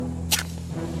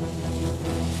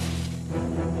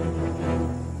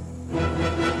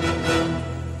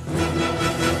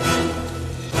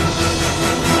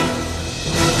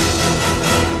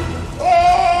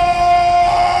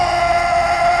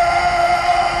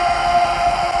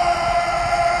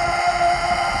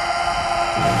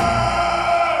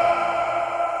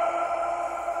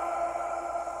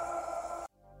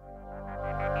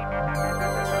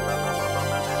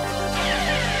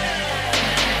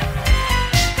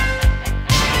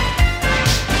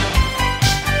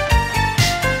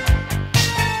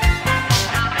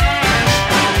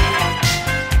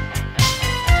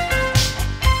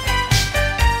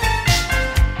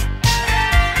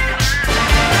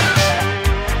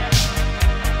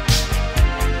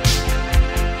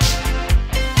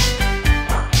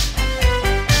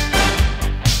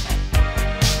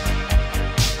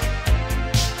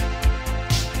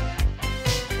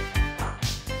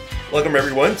Welcome,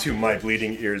 everyone, to My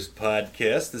Bleeding Ears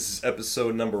podcast. This is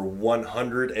episode number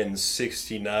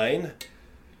 169.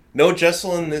 No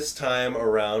Jesselyn this time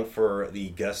around for the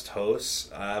guest hosts,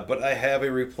 but I have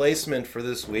a replacement for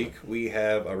this week. We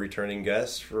have a returning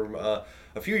guest from a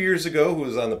few years ago who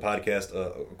was on the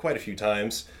podcast quite a few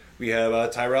times. We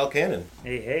have Tyrell Cannon.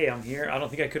 Hey, I'm here. I don't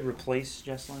think I could replace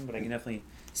Jesselyn, but I can definitely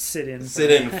sit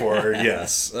in for her,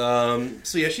 yes. So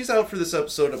yeah, she's out for this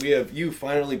episode. We have you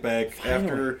finally back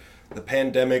after the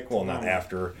pandemic. Well, not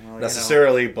after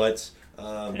necessarily, but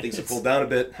things have cooled down a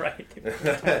bit. Right.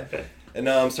 And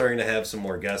now I'm starting to have some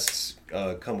more guests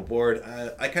come aboard.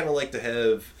 I kind of like to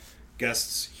have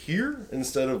guests here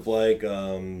instead of like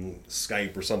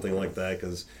Skype or something like that,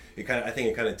 because I think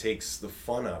it kind of takes the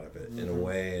fun out of it in a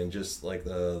way, and just like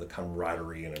the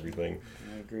camaraderie and everything.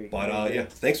 I agree. But yeah,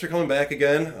 thanks for coming back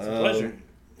again. It's a pleasure.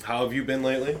 How have you been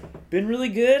lately? Been really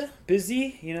good,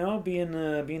 busy. Being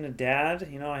a dad.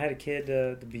 I had a kid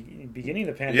at the beginning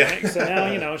of the pandemic, so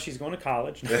now she's going to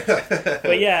college.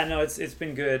 But yeah, no, it's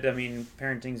been good. I mean,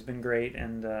 parenting's been great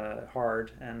and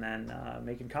hard, and then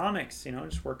making comics.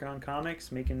 Just working on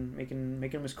comics, making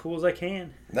them as cool as I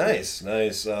can. Nice.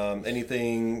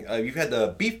 Anything? You've had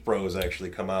the Beef Bros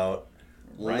actually come out.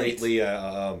 Right. Lately,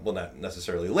 well, not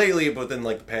necessarily lately, but then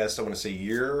like the past, I want to say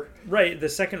year. Right. The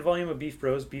second volume of Beef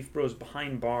Bros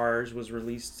Behind Bars, was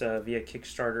released via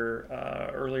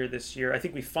Kickstarter earlier this year. I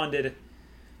think we funded.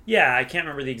 Yeah, I can't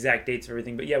remember the exact dates of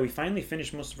everything, but yeah, we finally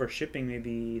finished most of our shipping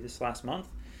maybe this last month.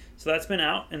 So that's been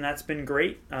out, and that's been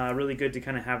great. Really good to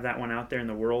kind of have that one out there in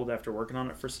the world after working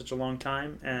on it for such a long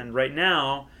time. And right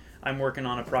now, I'm working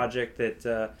on a project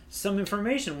that some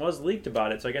information was leaked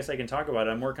about it, so I guess I can talk about it.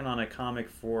 I'm working on a comic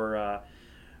for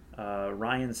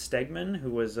Ryan Stegman, who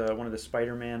was one of the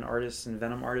Spider-Man artists and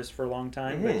Venom artists for a long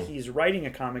time. But he's writing a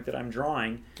comic that I'm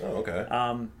drawing. Oh, okay.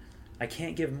 I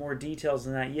can't give more details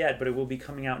than that yet, but it will be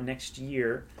coming out next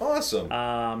year. Awesome.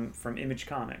 From Image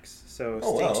Comics. So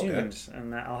stay tuned,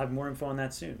 and I'll have more info on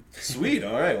that soon. Sweet.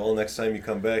 All right. Well, next time you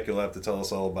come back, you'll have to tell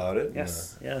us all about it.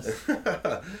 Yes.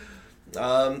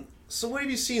 So what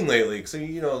have you seen lately? Because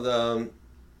Jesselyn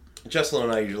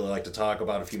and I usually like to talk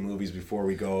about a few movies before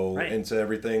we go into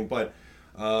everything. But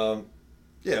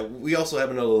yeah, we also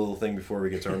have another little thing before we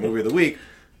get to our movie of the week.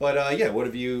 But yeah,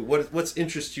 what's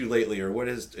interested you lately, or what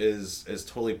is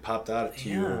totally popped out to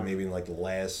you? Maybe in like the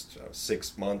last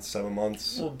 6 months, 7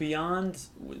 months. Well, beyond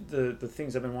the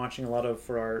things I've been watching a lot of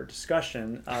for our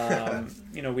discussion,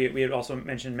 we had also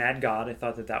mentioned Mad God. I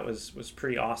thought that was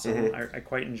pretty awesome. I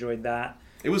quite enjoyed that.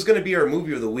 It was going to be our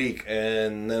movie of the week,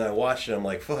 and then I watched it. I'm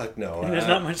like, "Fuck no!" And there's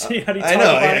not much. How do you talk I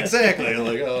know, about exactly. I'm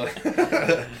like, oh.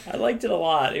 I liked it a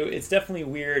lot. It's definitely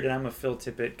weird, and I'm a Phil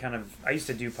Tippett kind of. I used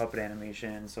to do puppet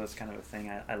animation, so it's kind of a thing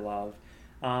I love.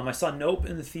 I saw Nope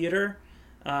in the theater.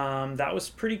 That was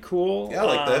pretty cool. Yeah, I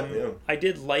like that. Yeah. I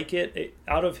did like it.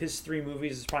 Out of his 3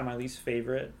 movies, it's probably my least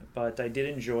favorite, but I did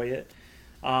enjoy it.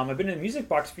 I've been in the music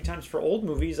box a few times for old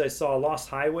movies. I saw Lost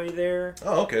Highway there.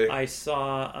 Oh, okay. I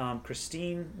saw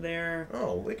Christine there.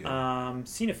 Oh, wicked.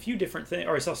 Seen a few different things.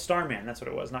 Or I saw Starman. That's what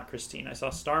it was, not Christine. I saw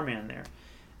Starman there.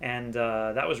 And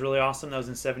that was really awesome. That was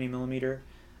in 70mm.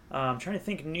 I'm trying to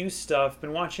think new stuff.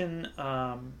 Been watching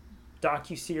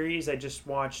docuseries. I just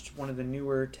watched one of the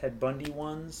newer Ted Bundy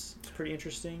ones. It's pretty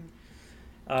interesting.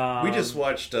 We just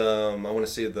watched, I want to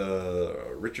say, the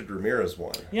Richard Ramirez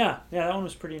one. Yeah, that one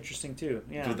was pretty interesting too.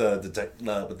 Yeah. From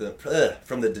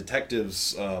the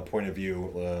detective's point of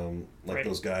view,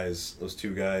 those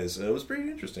 2 guys, it was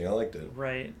pretty interesting. I liked it.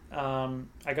 Right.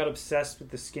 I got obsessed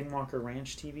with the Skinwalker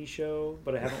Ranch TV show,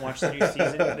 but I haven't watched the new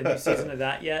season of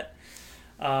that yet.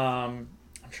 I'm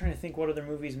trying to think what other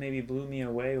movies maybe blew me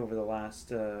away over the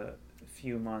last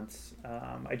few months.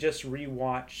 I just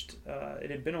rewatched.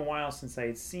 It had been a while since I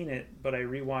had seen it, but I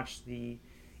rewatched the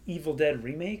Evil Dead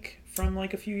remake from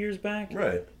like a few years back.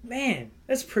 Right. Man,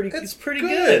 it's pretty good. It's brutal.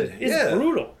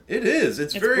 It is.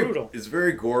 It's very brutal. It's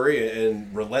very gory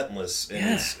and relentless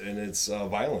in its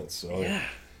violence. So. Yeah.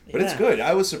 But it's good.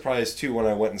 I was surprised too when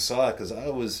I went and saw it, because I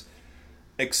was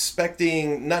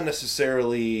expecting not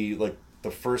necessarily like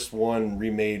the first one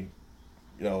remade,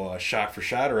 shot for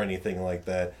shot or anything like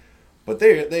that. But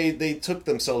they took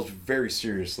themselves very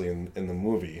seriously in the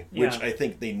movie, which I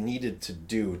think they needed to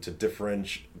do to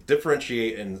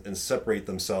differentiate and separate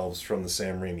themselves from the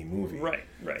Sam Raimi movie. Right.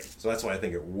 So that's why I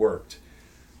think it worked.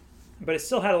 But it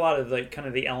still had a lot of like kind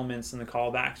of the elements and the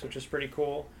callbacks, which is pretty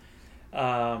cool.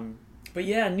 But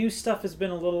yeah, new stuff has been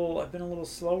I've been a little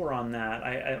slower on that.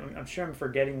 I'm sure I'm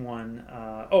forgetting one.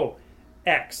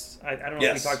 X. I don't know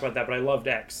if we talked about that, but I loved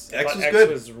X. X was X good.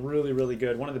 Was really, really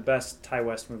good. One of the best Ty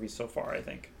West movies so far, I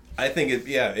think. I think it.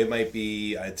 Yeah, it might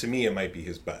be. To me, it might be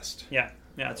his best. Yeah,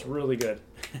 it's really good.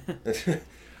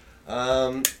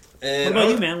 And what about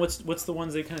you, man? What's the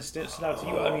ones that kind of stood out to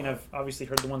you? I mean, I've obviously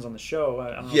heard the ones on the show.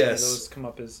 I don't know if those come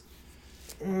up as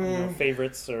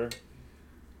favorites or.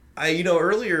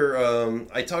 Earlier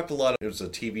I talked a lot. There's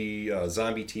a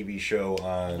zombie TV show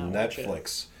on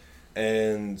Netflix,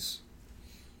 and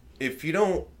if you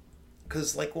don't,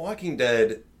 because like Walking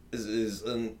Dead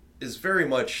is very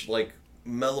much like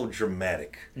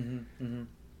melodramatic,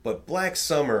 but Black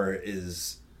Summer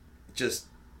is just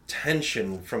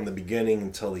tension from the beginning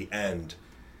until the end,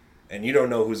 and you don't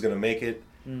know who's going to make it.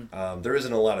 There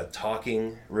isn't a lot of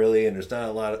talking really, and there's not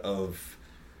a lot of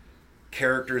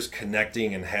characters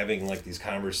connecting and having like these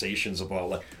conversations about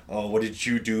like, oh, what did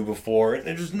you do before? And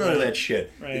there's none of that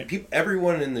shit. Right.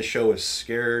 Everyone in the show is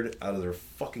scared out of their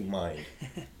fucking mind.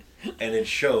 And it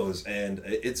shows, and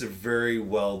it's a very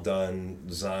well done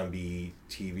zombie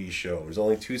TV show. There's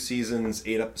only 2 seasons,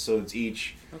 8 episodes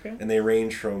each, and they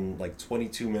range from like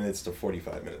 22 minutes to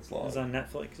 45 minutes long. It's on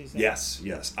Netflix, you said?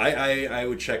 Yes. I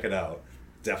would check it out,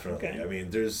 definitely. Okay. I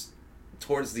mean,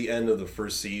 towards the end of the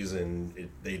first season,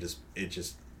 it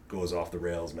just goes off the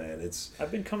rails, man.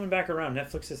 I've been coming back around.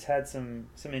 Netflix has had some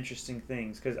interesting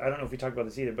things, because I don't know if we talked about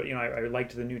this either, but I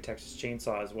liked the new Texas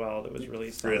Chainsaw as well that was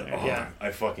released. Really? Yeah,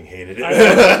 I fucking hated it. I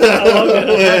loved it.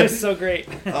 I thought it was so great.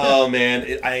 Oh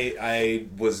man, I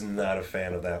was not a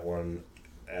fan of that one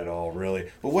at all,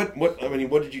 really. But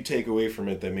what did you take away from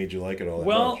it that made you like it all that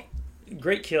much?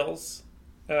 Great kills,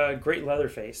 great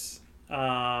Leatherface.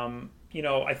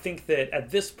 I think that at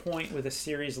this point with a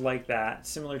series like that,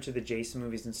 similar to the Jason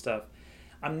movies and stuff,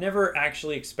 I'm never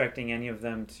actually expecting any of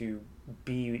them to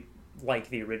be like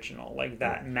the original, like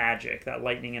that magic, that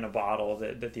lightning in a bottle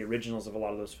that the originals of a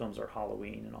lot of those films are.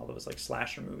 Halloween and all those like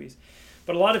slasher movies.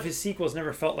 But a lot of his sequels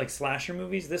never felt like slasher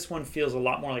movies. This one feels a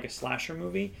lot more like a slasher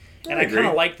movie. And I kind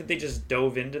of like that they just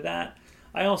dove into that.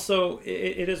 I also,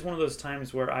 it is one of those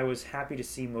times where I was happy to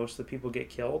see most of the people get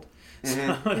killed. So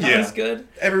that was good.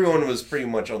 Everyone was pretty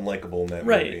much unlikable in that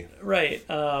movie. Right.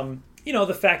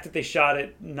 The fact that they shot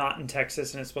it not in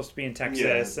Texas and it's supposed to be in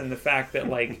Texas, and the fact that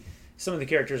like some of the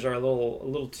characters are a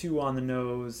little too on the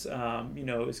nose,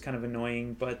 is kind of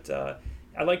annoying. But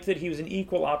I liked that he was an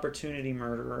equal opportunity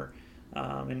murderer.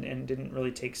 And didn't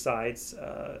really take sides.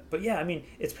 But yeah, I mean,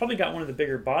 it's probably got one of the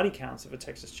bigger body counts of a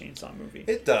Texas Chainsaw movie.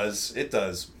 It does.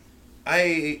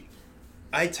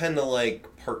 I tend to like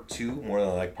part 2 more than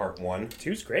I like part 1.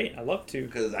 2's great. I love 2.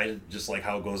 Because I just like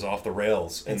how it goes off the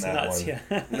rails in that nuts, one.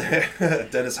 Yeah.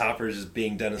 Dennis Hopper is just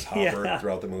being Dennis Hopper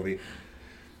throughout the movie.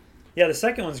 Yeah, the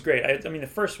second one's great. I mean, the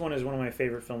first one is one of my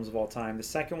favorite films of all time. The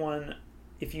second one,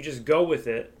 if you just go with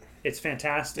it, it's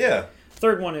fantastic. Yeah.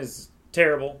 Third one is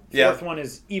terrible. Fourth one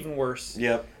is even worse.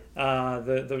 Yep.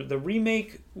 The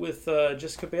remake with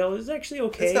Jessica Biel is actually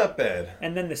okay. It's not bad.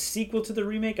 And then the sequel to the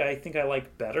remake, I think I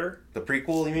like better. The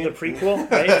prequel, you mean? The prequel,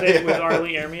 right? With R.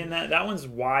 Lee Ermey and that one's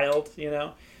wild,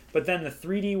 But then the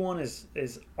 3D one is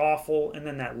awful, and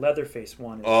then that Leatherface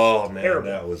one is terrible.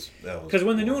 That was because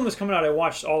when the new one was coming out, I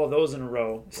watched all of those in a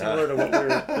row, similar to what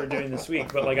we're doing this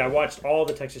week. But like I watched all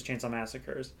the Texas Chainsaw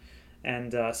Massacres.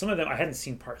 And some of them, I hadn't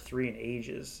seen part 3 in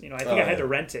ages. I think I had to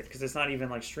rent it because it's not even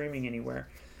like streaming anywhere.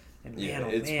 And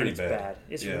it's pretty bad.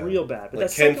 It's real bad. But like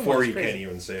that Ken second one Foree crazy. can't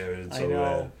even say it. It's I so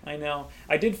know. bad. I know.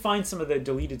 I did find some of the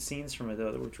deleted scenes from it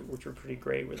though, which were pretty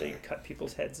great, where they cut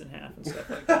people's heads in half and stuff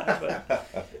like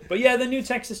that. But yeah, the new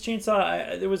Texas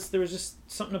Chainsaw, there was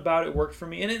just something about it worked for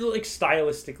me, and it like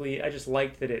stylistically, I just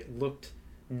liked that it looked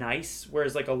nice.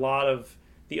 Whereas like a lot of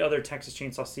the other Texas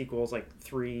Chainsaw sequels, like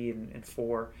 3 and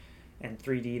 4. And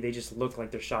 3D, they just look like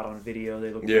they're shot on video.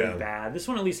 They look really bad. This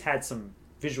one at least had some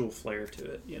visual flair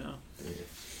to it,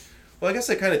 Well, I guess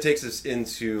that kind of takes us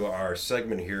into our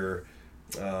segment here.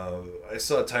 I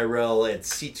saw Tyrell at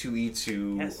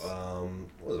C2E2, Yes. what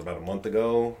was it, about a month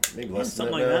ago? Maybe less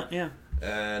than something like that, yeah.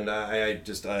 And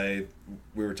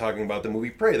we were talking about the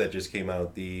movie Prey that just came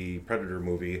out, the Predator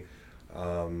movie.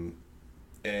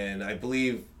 And I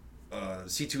believe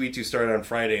C2E2 started on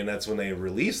Friday, and that's when they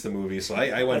released the movie. So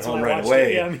I went home right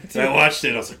away, me too. and I watched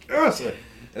it. I was like, oh!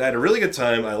 And I had a really good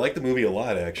time. I liked the movie a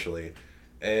lot, actually.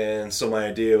 And so my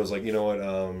idea was like, you know what?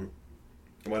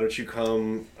 Why don't you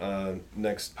come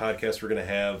next podcast we're gonna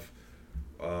have?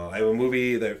 I have a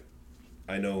movie that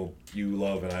I know you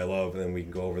love and I love, and then we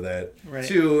can go over that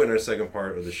too in our second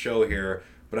part of the show here.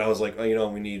 But I was like,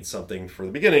 we need something for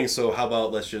the beginning. So how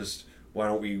about why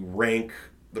don't we rank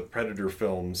the Predator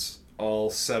films?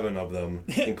 All 7 of them,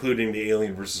 including the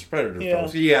Alien versus Predator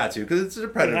films. You got to, because it's a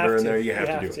Predator in there. You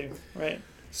have to do it. Right.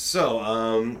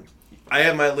 So, I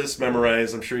have my list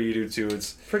memorized. I'm sure you do too.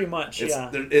 It's pretty much,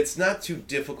 It's not too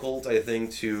difficult, I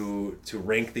think, to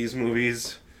rank these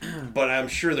movies. But I'm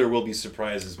sure there will be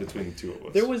surprises between the two of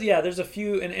us. There's a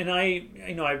few, and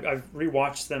I've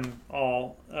rewatched them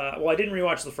all. Well, I didn't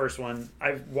rewatch the first one.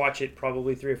 I watch it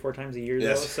probably 3 or 4 times a year,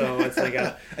 though, so it's like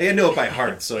I know it by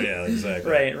heart, so yeah,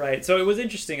 exactly. Right. So it was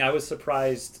interesting. I was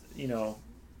surprised,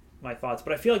 my thoughts.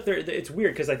 But I feel like it's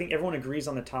weird, because I think everyone agrees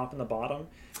on the top and the bottom,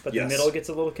 but the middle gets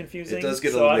a little confusing. It does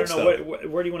get a little mixed up. So I don't know,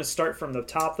 where do you want to start from, the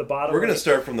top, the bottom? We're going to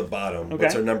start from the bottom. Okay.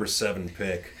 What's our number 7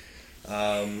 pick?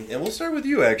 And we'll start with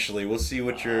you, actually. We'll see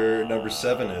what your number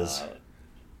 7 is.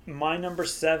 My number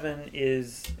 7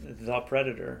 is The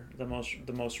Predator, the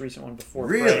most recent one before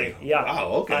Really? Prey. Yeah. Wow,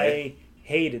 okay. I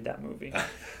hated that movie.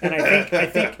 And I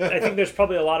think there's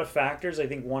probably a lot of factors. I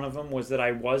think one of them was that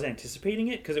I was anticipating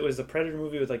it, because it was the Predator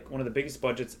movie with like one of the biggest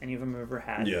budgets any of them have ever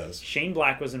had. Yes. Shane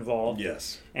Black was involved.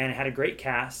 Yes. And it had a great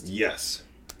cast. Yes.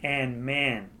 And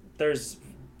man, there's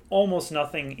almost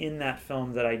nothing in that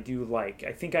film that I do like.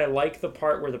 I think I like the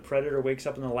part where the Predator wakes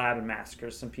up in the lab and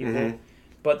massacres some people,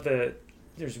 but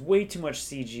there's way too much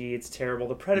CG. It's terrible.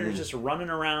 The Predator's just running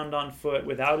around on foot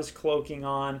without his cloaking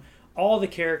on. All the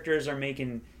characters are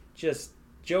making just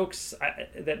jokes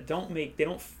that don't.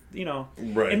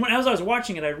 Right. And as I was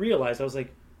watching it, I realized, I was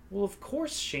like, well, of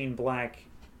course Shane Black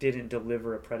didn't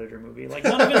deliver a Predator movie. Like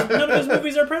none of his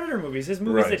movies are Predator movies. His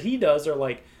movies that he does are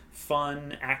like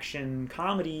fun action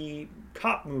comedy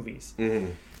cop movies.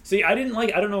 See, I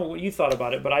don't know what you thought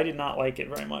about it, but I did not like it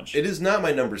very much. It is not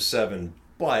my number 7,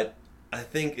 but I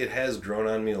think it has grown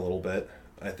on me a little bit.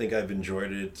 I think I've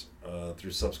enjoyed it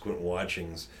through subsequent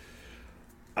watchings.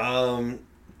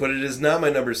 But it is not my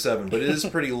number 7, but it is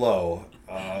pretty low.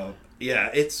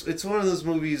 It's one of those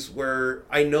movies where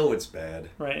I know it's bad.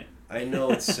 Right. I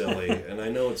know it's silly, and I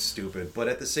know it's stupid, but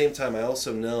at the same time, I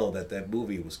also know that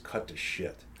movie was cut to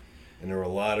shit. And there were a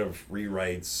lot of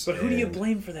rewrites. But who do you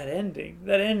blame for that ending?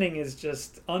 That ending is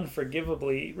just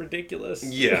unforgivably ridiculous.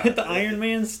 Yeah. The Iron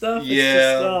Man stuff? Yeah.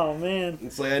 It's just, oh, man.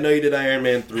 It's like, I know you did Iron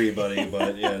Man 3, buddy,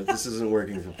 but yeah, this isn't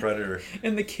working for Predator.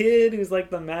 And the kid who's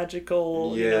like the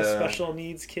magical, special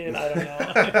needs kid, I don't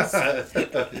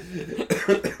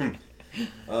know.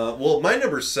 Well, my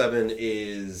number 7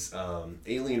 is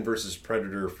Alien vs.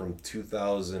 Predator from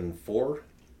 2004.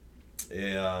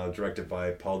 Directed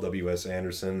by Paul W.S.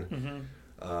 Anderson.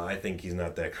 I think he's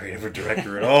not that great of a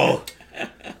director at all.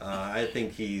 I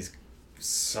think he's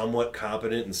somewhat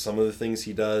competent in some of the things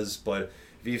he does, but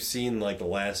if you've seen like the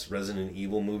last Resident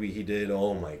Evil movie he did,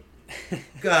 oh my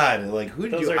god, like who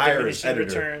did you hire as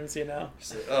editor? Returns,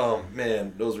 Oh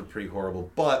man, those are pretty horrible.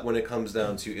 But when it comes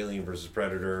down to Alien vs.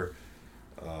 Predator,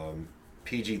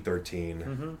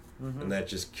 PG-13, and that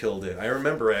just killed it. I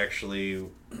remember actually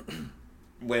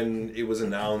when it was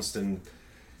announced and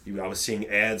I was seeing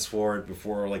ads for it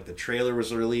before like the trailer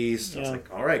was released. I was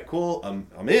like, all right, cool, I'm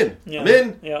in. I'm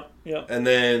in. Yeah. And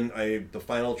then the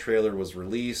final trailer was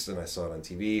released and I saw it on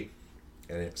TV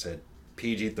and it said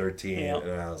PG-13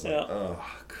 and I was like, oh,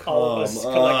 come all of us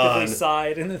collectively on.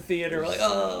 sighed in the theater. We're like,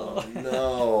 oh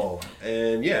no.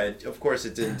 And of course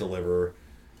it didn't deliver.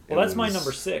 Well, that's my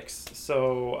number 6.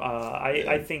 So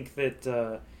I think that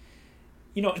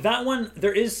that one,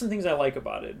 there is some things I like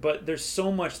about it, but there's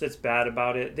so much that's bad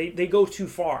about it. They go too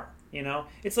far,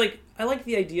 It's like, I like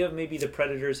the idea of maybe the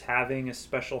Predators having a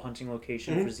special hunting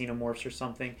location for xenomorphs or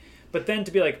something, but then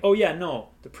to be like, oh yeah, no,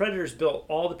 the Predators built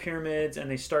all the pyramids and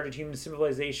they started human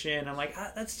civilization. I'm like,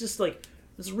 that's just like,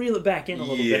 let's reel it back in a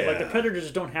little bit. Like, the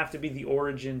Predators don't have to be the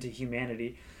origin to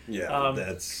humanity. Yeah,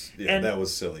 that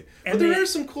was silly. But there are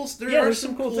some cool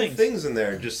things in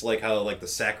there, just like how like the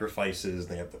sacrifices,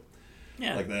 they have the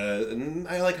and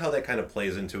I like how that kind of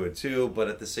plays into it too, but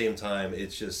at the same time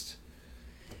it's just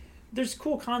there's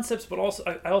cool concepts, but also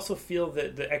I also feel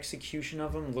that the execution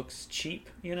of them looks cheap,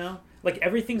 Like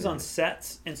everything's on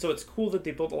sets, and so it's cool that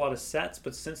they built a lot of sets,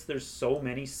 but since there's so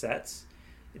many sets,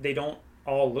 they don't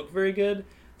all look very good.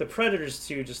 The Predators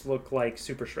too just look like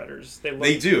super shredders.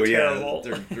 They do, terrible.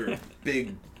 Yeah. They're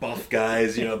big buff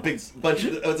guys, big bunch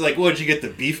of. It's like, what'd you get, the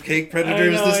beefcake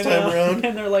Predators this time around?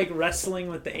 And they're like wrestling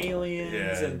with the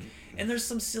aliens, and there's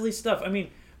some silly stuff. I mean,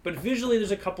 but visually,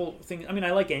 there's a couple things. I mean, I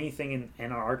like anything in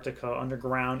Antarctica,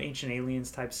 underground, ancient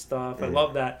aliens type stuff. I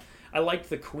love that. I liked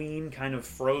the Queen kind of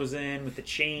frozen with the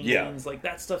chains. Yeah. Like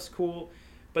that stuff's cool.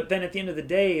 But then at the end of the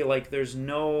day, like there's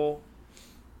no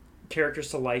characters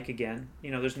to like again.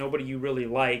 There's nobody you really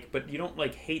like, but you don't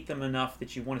like hate them enough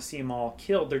that you want to see them all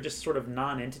killed. They're just sort of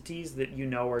non-entities that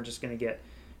are just going to get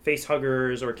face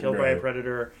huggers or killed by a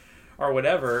predator or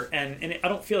whatever. And I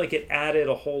don't feel like it added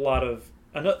a whole lot of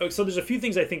so there's a few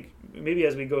things I think maybe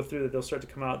as we go through that they'll start to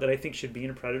come out that I think should be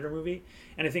in a Predator movie,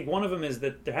 and I think one of them is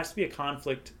that there has to be a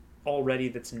conflict already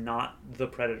that's not the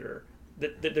Predator.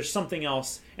 That there's something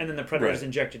else, and then the Predator is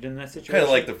injected in that situation. Kind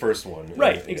of like the first one,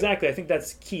 right? Exactly. I think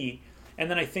that's key. And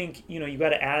then I think you got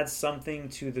to add something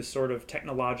to the sort of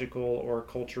technological or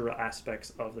cultural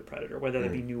aspects of the Predator, whether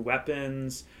it be new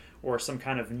weapons or some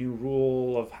kind of new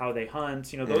rule of how they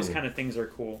hunt. Those kind of things are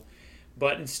cool.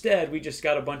 But instead, we just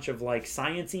got a bunch of like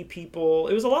sciencey people.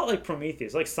 It was a lot like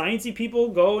Prometheus. Like sciencey people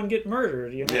go and get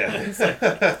murdered. Yeah.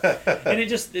 And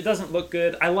it doesn't look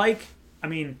good. I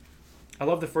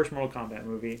love the first Mortal Kombat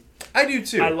movie. I do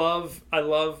too. I love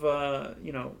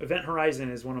Event Horizon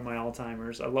is one of my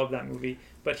all-timers. I love that movie,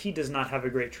 but he does not have a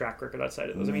great track record outside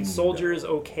of those. I mean, Soldier is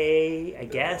okay, I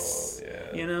guess,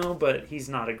 but he's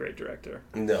not a great director.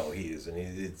 No, he isn't.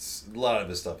 It's a lot of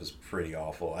his stuff is pretty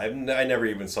awful. I never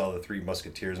even saw the Three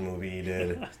Musketeers movie he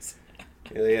did.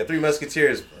 Yeah, Three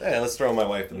Musketeers. Let's throw my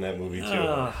wife in that movie too.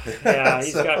 Yeah,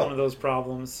 he's got one of those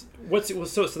problems.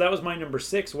 So that was my number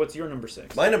 6. What's your number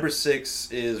 6? My number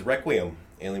 6 is Requiem,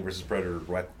 Alien vs.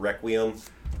 Predator Requiem.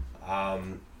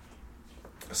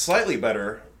 Slightly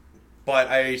better, but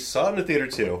I saw it in the theater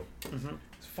too. Mm-hmm.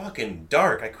 It's fucking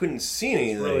dark. I couldn't see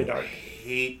anything. It's really dark. I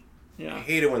hate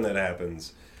it when that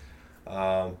happens.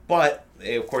 But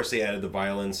of course they added the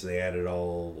violence. They added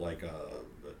all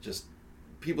just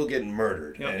people getting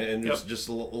murdered, and there's just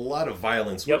a lot of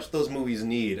violence, which those movies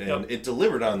need, and it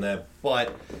delivered on that,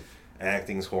 but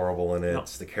acting's horrible in it,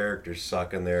 the characters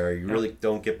suck in there, you really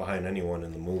don't get behind anyone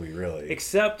in the movie, really.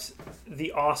 Except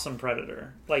the awesome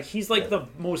Predator. Like, he's like the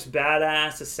most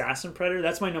badass assassin Predator.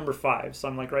 That's my number 5, so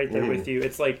I'm like right there with you.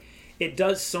 It's like, it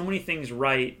does so many things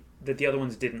right that the other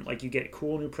ones didn't. Like, you get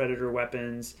cool new Predator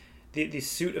weapons, the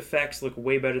suit effects look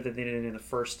way better than they did in the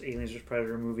first Aliens vs.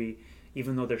 Predator movie,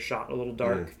 even though they're shot a little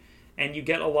dark. And you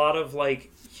get a lot of like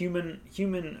humans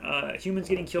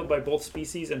getting killed by both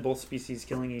species and both species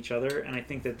killing each other, and I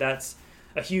think that's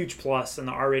a huge plus in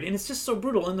the R-rated. And it's just so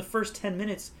brutal. In the first 10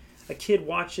 minutes, a kid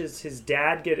watches his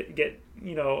dad get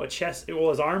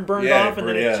his arm burned off, and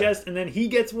then his chest, and then he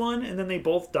gets one, and then they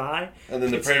both die. And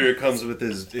then the Predator comes with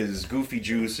his goofy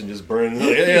juice and just burns.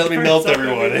 Like, hey, let me melt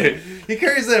everyone. He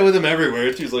carries that with him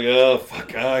everywhere. He's like, oh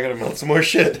fuck, I gotta melt some more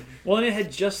shit. Well, and it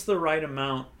had just the right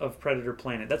amount of Predator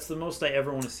Planet. That's the most I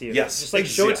ever want to see of it. Yes, just like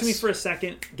show it to me for a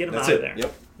second, get him out of there.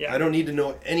 Yep. Yeah. I don't need to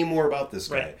know any more about this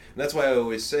guy. Right. And that's why I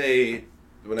always say,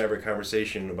 when I have a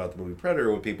conversation about the movie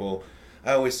Predator with people,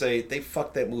 I always say they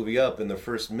fucked that movie up in the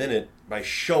first minute by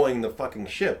showing the fucking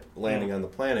ship landing on the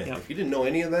planet. If you didn't know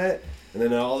any of that, and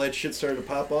then all that shit started to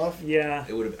pop off,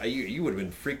 it would have you would have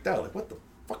been freaked out. Like, what the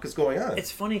fuck is going on?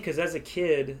 It's funny because as a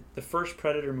kid, the first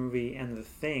Predator movie and The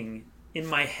Thing, in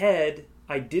my head,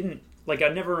 I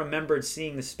never remembered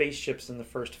seeing the spaceships in the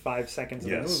first 5 seconds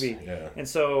of the movie. Yeah. And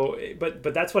so, but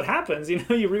that's what happens. You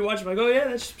rewatch them, like, oh yeah,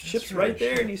 that ship's right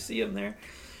there, and you see them there.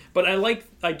 But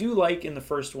I do like in the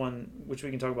first one, which we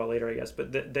can talk about later, I guess,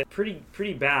 but they're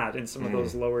pretty bad in some of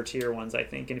those lower tier ones, I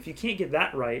think. And if you can't get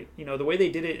that right, the way they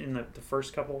did it in the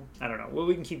first couple, I don't know. Well,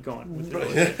 we can keep going with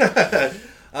it.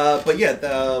 But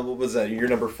yeah, what was that? Your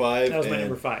number 5? That was my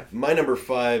number 5. My number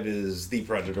 5 is The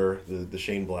Predator, the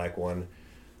Shane Black one.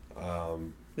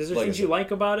 Is there things you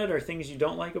like about it or things you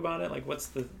don't like about it? Like, what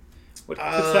puts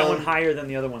that one higher than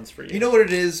the other ones for you? You know what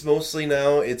it is mostly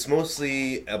now? It's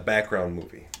mostly a background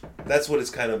movie. That's what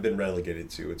it's kind of been relegated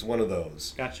to. It's one of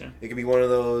those. Gotcha. It can be one of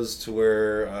those to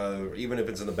where even if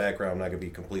it's in the background, I'm not going to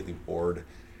be completely bored,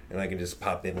 and I can just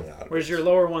pop in and out. Whereas your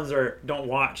lower ones are don't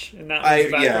watch, and that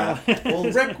one's background.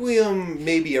 Well, Requiem,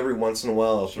 maybe every once in a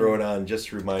while I'll throw it on just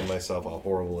to remind myself how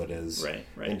horrible it is. Right.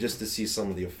 And just to see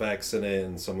some of the effects in it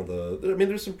and some of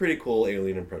there's some pretty cool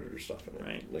Alien and Predator stuff in it.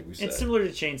 Right. Like we said. It's similar to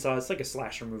Chainsaw. It's like a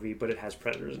slasher movie, but it has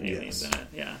predators and aliens in it.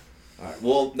 Yeah. All right.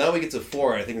 Well, now we get to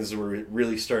 4. I think this is where we're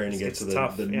really starting to get to the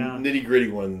nitty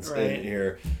gritty ones in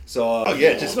here. So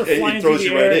it throws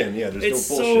you right in. Yeah, there's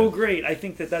it's no bullshit. So great. I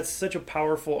think that's such a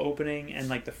powerful opening, and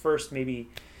like the first maybe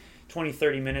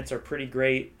 20-30 minutes are pretty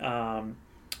great.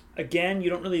 Again,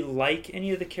 you don't really like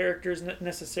any of the characters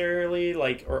necessarily,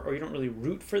 like or you don't really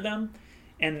root for them,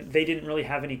 and they didn't really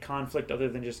have any conflict other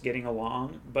than just getting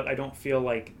along. But I don't feel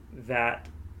like that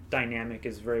dynamic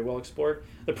is very well explored.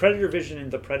 The Predator vision in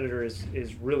The Predator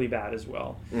is really bad as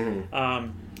well. Mm-hmm.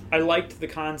 I liked the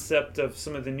concept of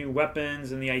some of the new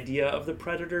weapons and the idea of the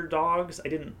Predator dogs. I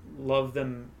didn't love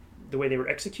them the way they were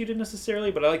executed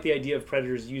necessarily, but I like the idea of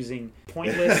Predators using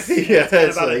pointless it's kind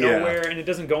of out of nowhere, and it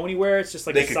doesn't go anywhere. It's just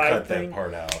like a side thing. They could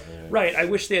cut that part out. Right. I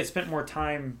wish they had spent more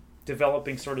time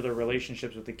developing sort of their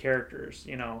relationships with the characters.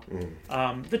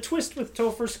 The twist with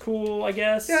Topher's cool, I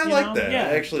guess. Yeah, I like that. Yeah.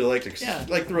 I actually liked it.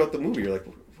 Like throughout the movie, you're like,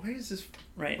 why is this?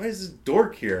 Right. Why is this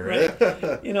dork here? Right.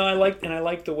 I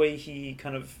like the way he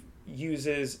kind of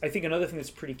uses. I think another thing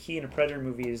that's pretty key in a Predator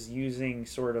movie is using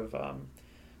sort of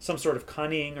some sort of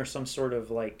cunning or some sort of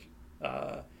like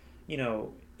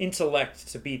intellect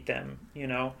to beat them.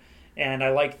 And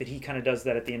I like that he kind of does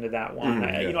that at the end of that one.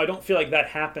 I don't feel like that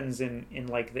happens in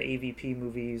like the AVP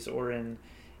movies or in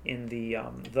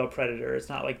the Predator. It's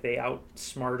not like they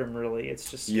outsmart him really.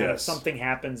 It's just kind of something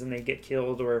happens and they get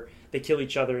killed or they kill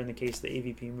each other in the case of the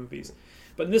AVP movies.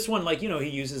 But in this one, like, he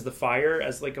uses the fire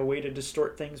as like a way to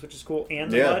distort things, which is cool,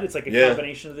 and the blood. It's like a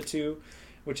combination of the two,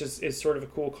 which is sort of a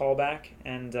cool callback.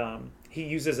 And he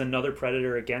uses another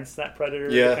Predator against that Predator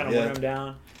to kind of wear him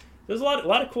down. There's a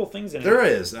lot of cool things in it. There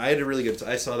is. I had a really good.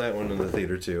 I saw that one in the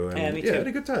theater too, and me too. I had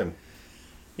a good time.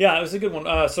 Yeah, it was a good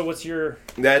one. So what's your?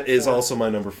 That is also my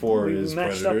number 4. We is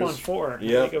matched Predators. up on 4.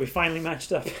 Yeah, we finally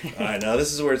matched up. I know.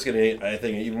 This is where it's going to, I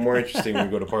think, even more interesting when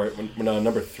we go to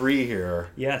number 3 here.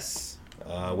 Yes.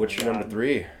 What's your number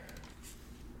 3?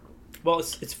 Well,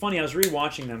 it's funny. I was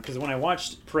rewatching them because when I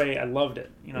watched Prey, I loved it.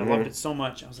 I loved it so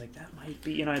much. I was like, that might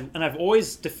be. And I've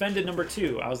always defended number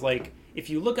 2. I was like, if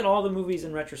you look at all the movies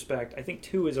in retrospect, I think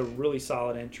 2 is a really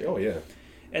solid entry. Oh yeah.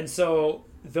 And so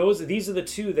these are the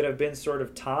 2 that have been sort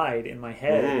of tied in my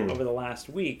head over the last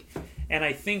week. And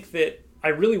I think that I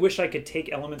really wish I could take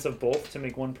elements of both to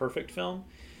make one perfect film.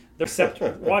 Except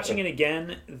watching it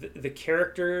again, the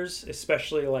characters,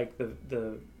 especially like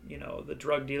the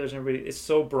drug dealers and everybody, is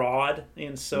so broad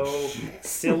and so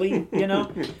silly,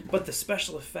 But the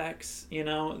special effects,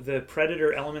 the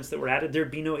Predator elements that were added,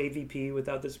 there'd be no AVP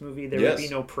without this movie. There would be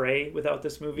no Prey without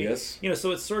this movie. Yes.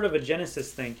 So it's sort of a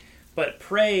Genesis thing. But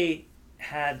Prey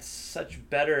had such a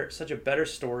better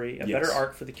story, a better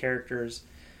arc for the characters.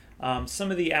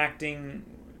 Some of the acting,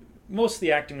 most of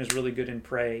the acting was really good in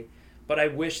Prey. But I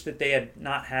wish that they had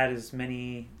not had as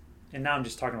many, and now I'm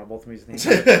just talking about both movies.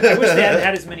 I wish they hadn't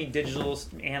had as many digital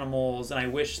animals, and I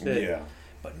wish that. Yeah.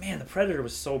 But man, the Predator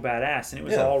was so badass, and it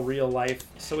was all real life.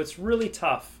 So it's really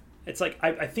tough. It's like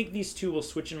I think these 2 will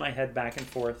switch in my head back and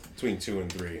forth between 2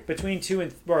 and 3. Between 2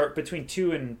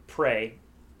 and Prey,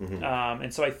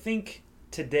 and so I think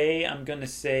today I'm going to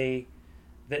say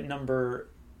that number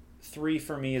 3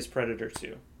 for me is Predator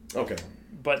 2. Okay.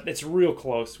 But it's real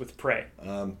close with Prey.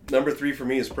 Number 3 for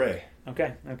me is Prey.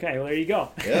 Okay. Well, there you go.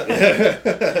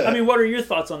 Yeah. I mean, what are your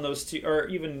thoughts on those 2, or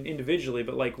even individually?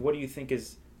 But like, what do you think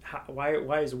is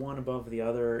why is one above the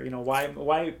other?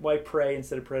 Why Prey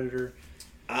instead of Predator?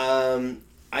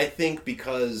 I think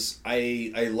because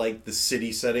I like the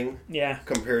city setting. Yeah.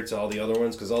 Compared to all the other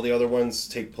ones, because all the other ones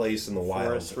take place in the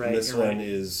wild, right, and this one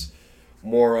is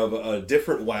more of a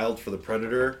different wild for the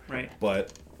Predator. Right.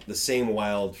 But the same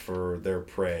wild for their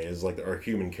prey is like our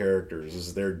human characters. This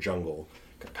is their jungle,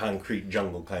 concrete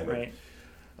jungle kind of. Right.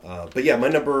 But yeah, my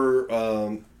number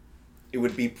it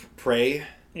would be Prey.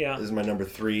 Yeah. This is my number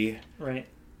 3. Right.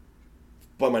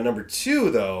 But my number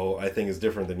 2 though I think is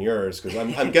different than yours because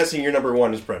I'm guessing your number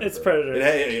 1 is Predator. It's Predator.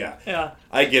 Yeah.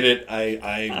 I get it.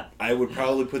 I would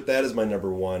probably put that as my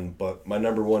number 1, but my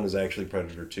number 1 is actually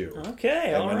Predator 2.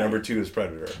 Okay. And my number 2 is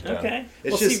Predator. Yeah. Okay.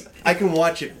 It's I can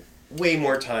watch it way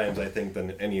more times, I think,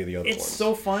 than any of the other ones. It's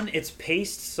so fun. It's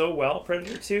paced so well,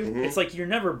 Predator 2. Mm-hmm. It's like you're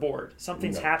never bored.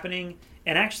 Something's happening.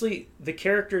 And actually, the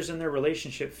characters and their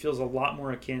relationship feels a lot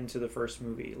more akin to the first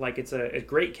movie. Like, it's a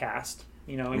great cast.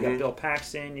 You got Bill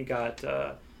Paxton. You got,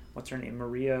 what's her name?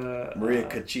 Maria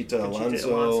Conchita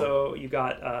Alonso. You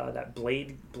got that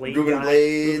Blade Ruben guy.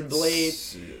 Blades. Ruben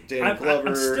Blades. Danny Glover.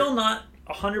 I'm still not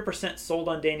 100% sold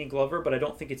on Danny Glover, but I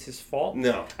don't think it's his fault.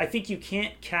 No. I think you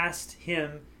can't cast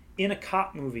him in a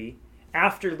cop movie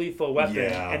after Lethal Weapon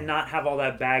and not have all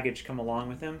that baggage come along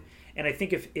with him. And I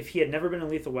think if he had never been in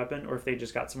Lethal Weapon, or if they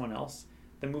just got someone else,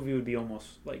 the movie would be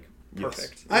almost like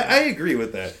perfect. Yes. I agree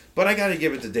with that, but I got to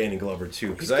give it to Danny Glover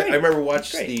too, because I remember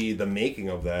watching the making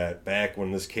of that back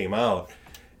when this came out,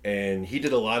 and he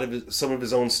did a lot of some of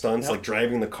his own stunts, like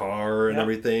driving the car and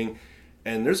everything.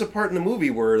 And there's a part in the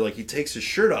movie where like he takes his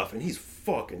shirt off and he's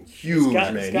fucking huge,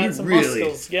 man. He's got some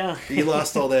muscles, he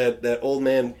lost all that old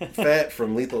man fat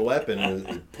from Lethal Weapon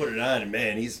and put it on, and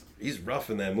man, he's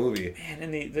rough in that movie. Man,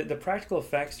 and the practical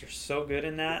effects are so good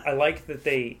in that. I like that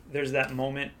there's that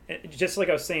moment, just like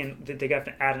I was saying, that they got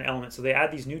to add an element. So they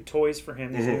add these new toys for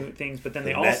him, these new things, but then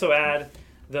they also add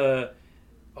the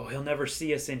oh, he'll never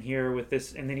see us in here with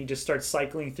this, and then he just starts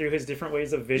cycling through his different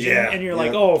ways of vision, Yeah, and you're yeah.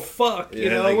 like, oh fuck,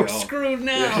 Yeah, we're screwed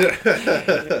now.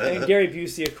 And Gary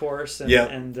Busey, of course,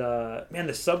 and man,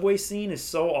 the subway scene is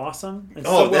so awesome. And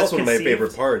so that's well one of my conceived.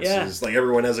 favorite parts. Yeah. Is like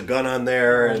everyone has a gun on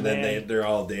there, Oh, and then man.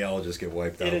 they all just get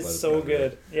wiped out. It by is the so Predator.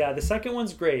 good. Yeah, the second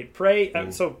one's great. Prey.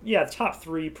 So yeah, top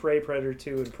 3: Prey, Predator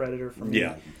 2, and Predator for me.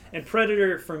 Yeah. And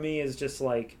Predator for me is just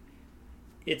like,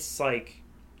 it's like,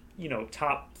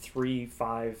 top 3,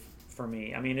 5 for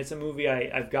me. I mean, it's a movie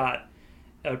I've got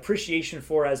appreciation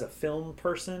for as a film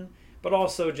person, but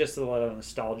also just a lot of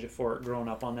nostalgia for it, growing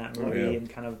up on that movie and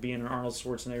kind of being an Arnold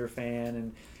Schwarzenegger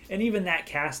fan, and even that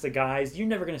cast of guys. You're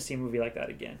never going to see a movie like that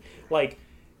again. Like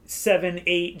 7,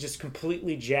 8 just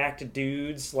completely jacked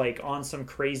dudes like on some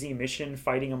crazy mission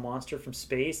fighting a monster from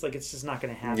space. Like, it's just not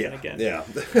going to happen again. Yeah.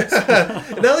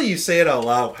 Now that you say it out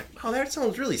loud, like, oh, that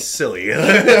sounds really silly. It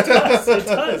does.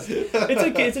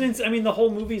 I mean, the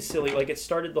whole movie's silly. Like, it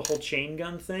started the whole chain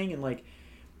gun thing, and like,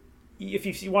 if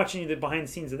you see watching the behind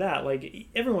the scenes of that, like,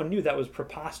 everyone knew that was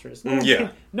preposterous.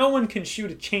 No one can shoot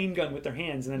a chain gun with their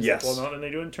hands, and then it's like, well, no, then they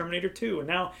do it in Terminator 2, and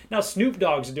now Snoop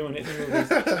Dogg's doing it in movies.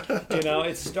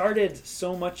 It started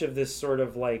so much of this sort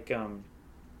of like,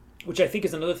 which I think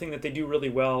is another thing that they do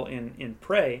really well in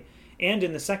Prey, and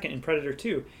in the second in Predator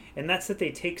 2, and that's that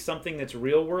they take something that's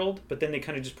real world, but then they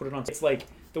kind of just put it on. It's like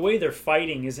the way they're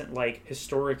fighting isn't like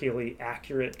historically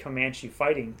accurate Comanche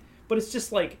fighting, but it's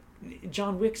just like,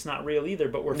 John Wick's not real either,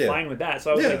 but we're fine with that. So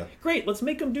I was like, great, let's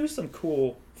make them do some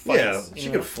cool fights. Yeah,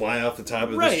 she could fly off the top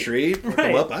of Right, this tree, pick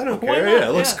right. them up. I don't Why care. not? Yeah,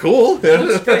 it looks Yeah. cool.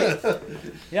 Looks great.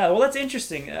 Yeah, well, that's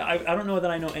interesting. I don't know that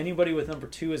I know anybody with number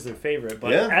 2 as their favorite,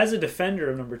 but as a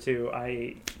defender of number 2,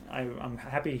 I'm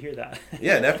happy to hear that.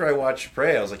 Yeah, and after I watched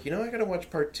Prey, I was like, I gotta watch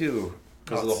part 2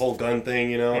 because of the whole gun thing,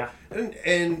 Yeah.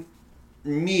 And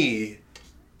me,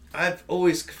 I've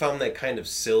always found that kind of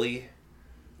silly.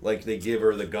 Like, they give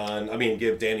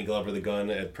Danny Glover the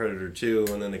gun at Predator 2,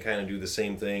 and then they kind of do the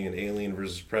same thing in Alien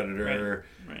vs. Predator.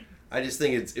 Right. I just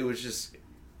think it was just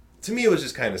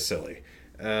kind of silly.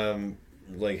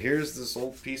 Like, here's this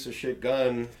old piece of shit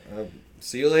gun.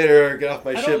 See you later. Get off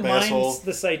my ship, don't mind asshole.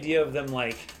 this idea of them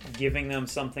like giving them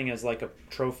something as like a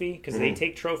trophy, because they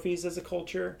take trophies as a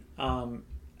culture.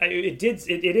 It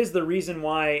is the reason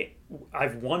why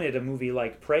I've wanted a movie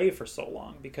like Prey for so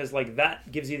long, because like that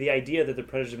gives you the idea that the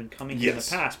Predators have been coming here in the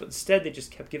past, but instead they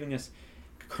just kept giving us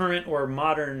current or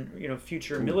modern,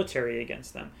 future military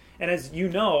against them. And as you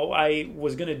know, I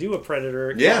was going to do a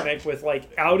Predator comic with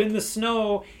like out in the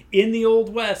snow in the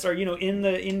Old West, or in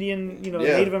the Indian,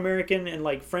 Native American and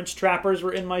like French trappers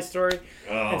were in my story.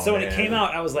 And so when it came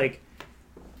out, I was like,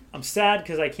 I'm sad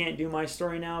because I can't do my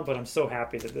story now, but I'm so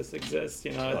happy that this exists.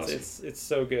 It's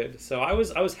so good. So I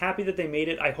was happy that they made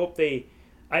it. I hope I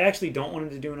actually don't want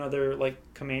them to do another like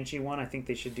Comanche one. I think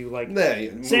they should do like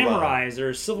Samurais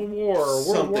or Civil War or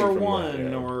World War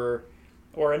One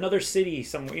or another city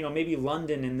somewhere. Maybe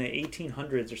London in the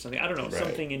 1800s or something. I don't know,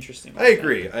 something interesting. Like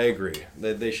I agree.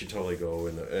 They should totally go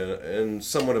in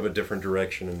somewhat of a different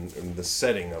direction in the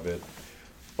setting of it.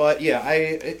 But yeah,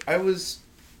 I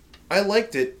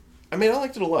liked it. I mean, I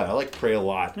liked it a lot. I like Prey a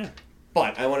lot. Yeah.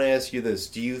 But I want to ask you this.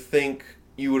 Do you think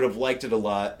you would have liked it a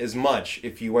lot as much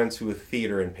if you went to a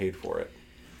theater and paid for it?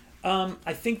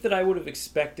 I think that I would have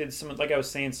expected like I was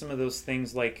saying, some of those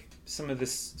things, like some of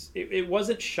this, it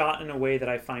wasn't shot in a way that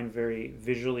I find very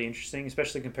visually interesting,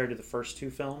 especially compared to the first 2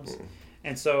 films.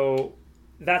 And so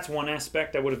that's one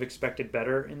aspect I would have expected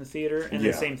better in the theater. And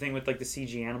the same thing with like the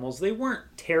CG animals. They weren't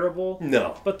terrible.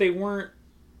 No. But they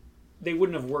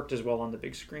wouldn't have worked as well on the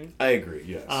big screen. I agree,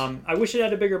 yes. I wish it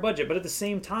had a bigger budget, but at the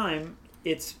same time,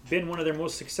 it's been one of their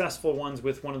most successful ones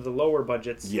with one of the lower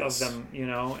budgets of them,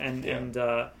 and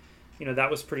that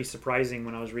was pretty surprising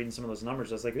when I was reading some of those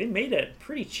numbers. I was like, they made it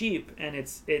pretty cheap, and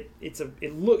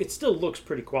it still looks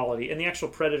pretty quality, and the actual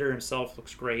Predator himself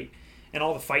looks great. And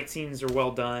all the fight scenes are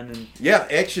well done. And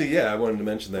I wanted to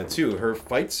mention that too. Her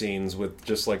fight scenes with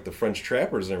just like the French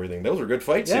trappers and everything, those were good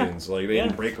fight scenes. Like they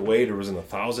didn't break away. There wasn't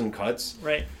 1,000 cuts.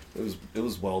 Right. It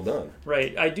was well done.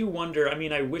 Right. I do wonder. I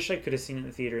mean, I wish I could have seen it in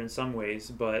the theater in some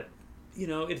ways, but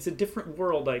it's a different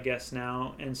world, I guess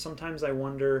now. And sometimes I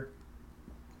wonder.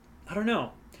 I don't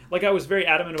know. Like, I was very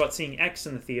adamant about seeing X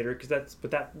in the theater because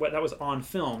that was on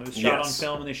film. It was shot on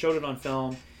film, and they showed it on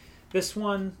film. This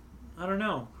one, I don't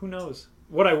know. Who knows?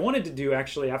 What I wanted to do,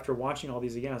 actually, after watching all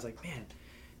these again, I was like, man,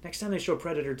 next time they show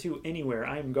Predator 2 anywhere,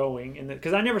 I'm going.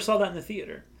 Because I never saw that in the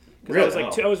theater. Because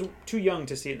I was too young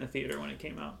to see it in the theater when it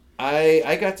came out.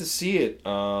 I got to see it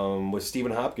with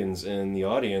Stephen Hopkins in the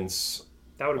audience.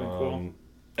 That would have been cool.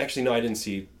 Actually, no, I didn't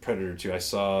see Predator 2. I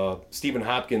saw Stephen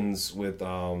Hopkins with,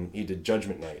 he did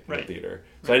Judgment Night in the theater.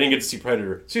 So I didn't get to see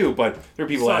Predator 2, but there were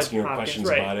people asking him questions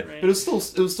about it. But it was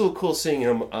still cool seeing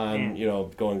him on,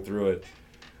 going through it.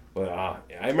 But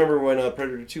I remember when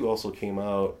Predator 2 also came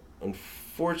out.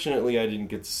 Unfortunately, I didn't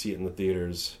get to see it in the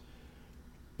theaters.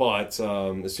 But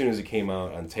as soon as it came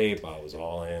out on tape, I was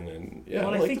all in. And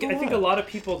I think a lot of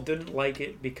people didn't like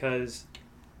it because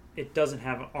it doesn't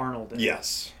have Arnold in it.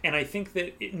 Yes. And I think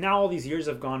that now all these years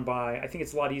have gone by, I think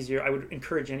it's a lot easier. I would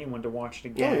encourage anyone to watch it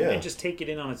again and just take it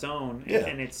in on its own.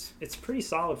 And it's pretty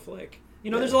solid flick.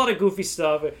 There's a lot of goofy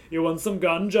stuff. You want some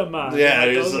ganja, man? Yeah,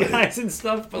 those guys and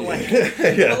stuff. But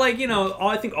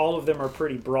I think all of them are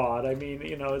pretty broad. I mean,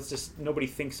 it's just nobody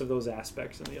thinks of those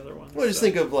aspects in the other ones. Well, just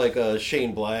think of like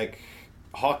Shane Black,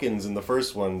 Hawkins in the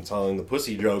first one telling the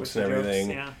pussy jokes and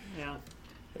everything. Yeah.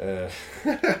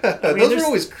 Those are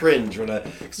always cringe when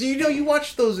because you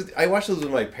watch those. I watch those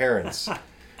with my parents, and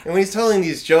when he's telling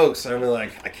these jokes, I'm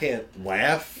like, I can't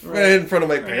laugh in front of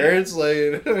my parents.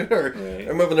 Like, I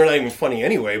remember they're not even funny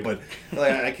anyway, but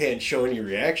like, I can't show any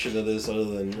reaction to this other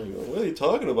than, what are you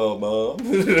talking about, Mom?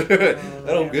 I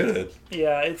don't get it.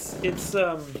 Yeah, it's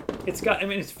got. I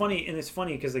mean, it's funny, and it's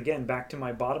funny because again, back to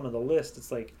my bottom of the list,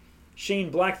 it's like. Shane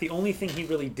Black, the only thing he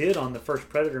really did on the first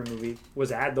Predator movie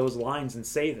was add those lines and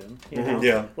say them.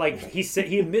 Yeah. Like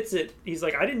he admits it. He's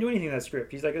like, I didn't do anything in that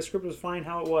script. He's like, the script was fine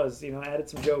how it was. I added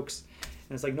some jokes,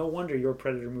 and it's like, no wonder your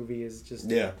Predator movie is just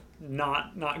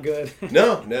not good.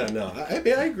 No. I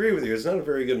agree with you. It's not a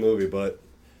very good movie, but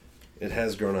it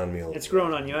has grown on me a little. It's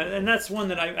grown on you, and that's one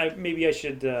that I maybe I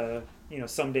should.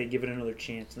 Someday give it another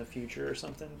chance in the future or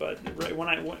something. But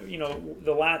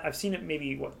I've seen it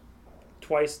maybe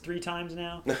twice, 3 times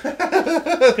now.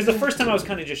 Because the first time I was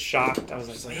kind of just shocked. I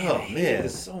was like, man, I hated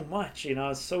this so much. I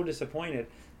was so disappointed.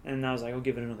 And I was like, I'll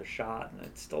give it another shot. And I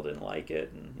still didn't like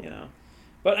it. And,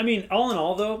 But, I mean, all in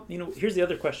all, though, here's the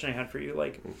other question I had for you.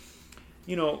 Like,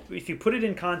 if you put it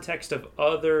in context of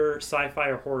other sci-fi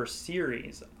or horror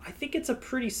series, I think it's a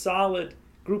pretty solid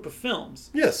group of films.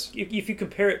 Yes. If you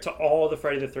compare it to all the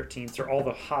Friday the 13th or all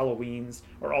the Halloweens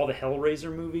or all the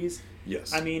Hellraiser movies,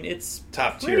 yes. I mean, it's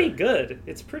top pretty tier. good.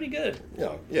 It's pretty good.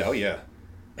 Yeah.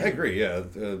 I agree, yeah.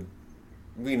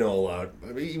 We know a lot.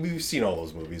 I mean, we've seen all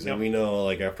those movies, and we know,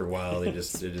 like, after a while, they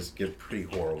just get pretty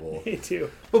horrible. They do.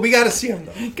 But we gotta see them,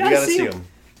 though. Gotta see them.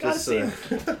 Gotta see them.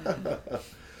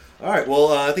 All right,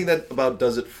 well, I think that about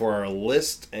does it for our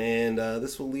list, and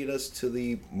this will lead us to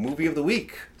the movie of the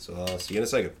week. So I'll see you in a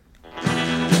second.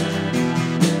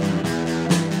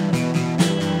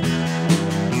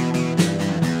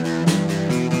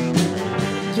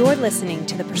 You're listening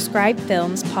to the Prescribed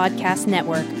Films Podcast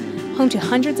Network, home to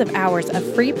hundreds of hours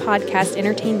of free podcast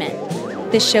entertainment.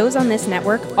 The shows on this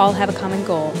network all have a common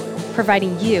goal,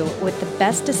 providing you with the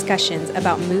best discussions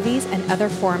about movies and other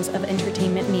forms of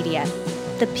entertainment media.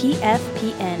 The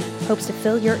PFPN hopes to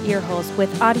fill your earholes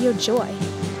with audio joy.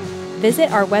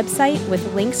 Visit our website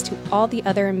with links to all the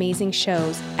other amazing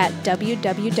shows at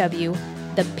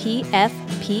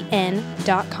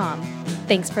www.thepfpn.com.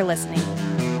 Thanks for listening.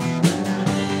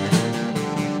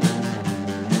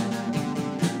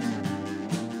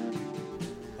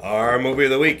 Our movie of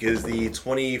the week is the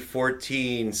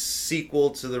 2014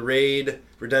 sequel to The Raid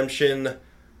Redemption.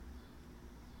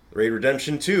 Raid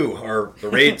Redemption 2, or The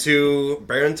Raid 2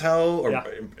 Barentau, or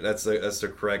that's the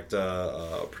correct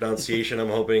pronunciation I'm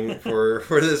hoping for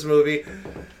this movie.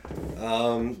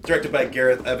 Directed by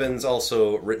Gareth Evans,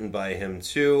 also written by him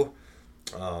too.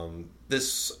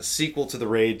 This sequel to The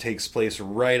Raid takes place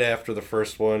right after the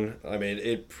first one. I mean,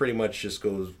 it pretty much just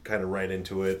goes kind of right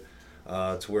into it,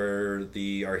 to where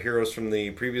our heroes from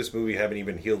the previous movie haven't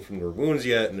even healed from their wounds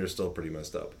yet, and they're still pretty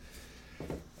messed up.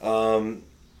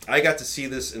 I got to see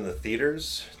this in the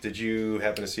theaters. Did you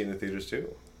happen to see it in the theaters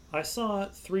too? I saw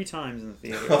it 3 times in the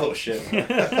theater. Oh, shit.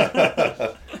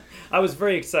 I was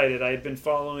very excited. I had been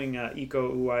following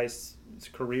Iko Uwai's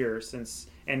career since,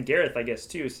 and Gareth, I guess,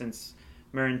 too, since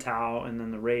Marantau and then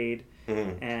The Raid.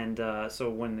 Mm-hmm. And so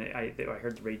when I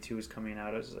heard The Raid 2 was coming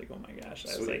out, I was like, oh my gosh.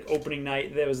 I was like, opening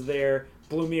night, that was there,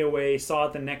 blew me away, saw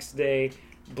it the next day,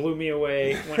 blew me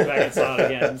away, went back and saw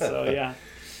it again. So, yeah.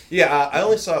 Yeah, I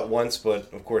only saw it once,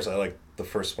 but of course I liked the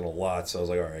first one a lot, so I was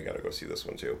like, all right, I gotta go see this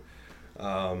one too.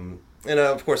 And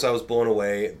of course I was blown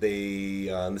away. They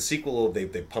in the sequel, they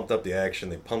pumped up the action,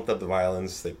 they pumped up the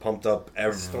violence, they pumped up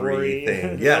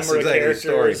everything. Yes, exactly.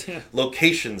 Story,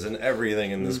 locations, and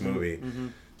everything in this movie.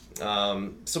 Mm-hmm.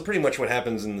 So pretty much what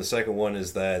happens in the second one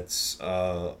is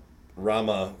that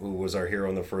Rama, who was our hero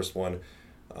in the first one,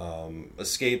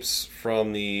 escapes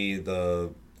from the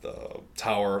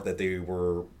tower that they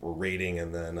were raiding,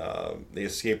 and then they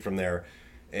escaped from there.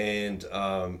 And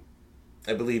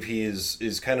I believe he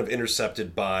is kind of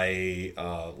intercepted by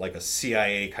like a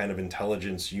CIA kind of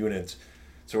intelligence unit,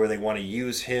 so where they want to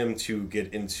use him to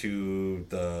get into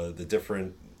the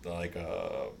different like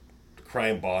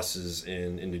crime bosses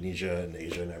in Indonesia and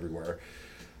Asia and everywhere.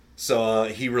 So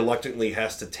he reluctantly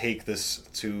has to take this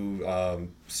to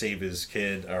save his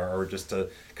kid, or just to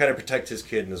kind of protect his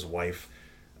kid and his wife.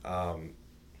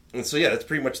 And so, yeah, that's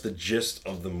pretty much the gist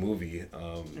of the movie.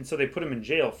 And so they put him in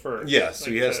jail first. Yeah,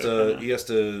 so he has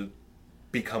to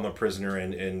become a prisoner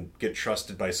and get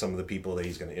trusted by some of the people that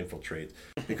he's going to infiltrate.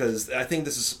 Because I think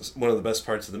this is one of the best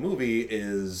parts of the movie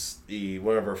is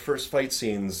one of our first fight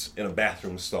scenes in a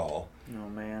bathroom stall. Oh,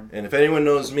 man. And if anyone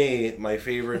knows me, my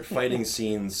favorite fighting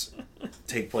scenes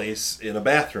take place in a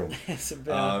bathroom.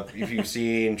 If you've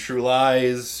seen True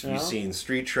Lies, if you've seen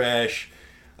Street Trash,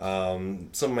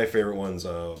 some of my favorite ones,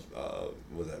 was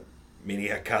that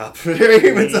Maniac Cop?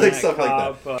 Like stuff Cop,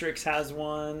 like that. Strix has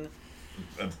one.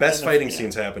 Best fighting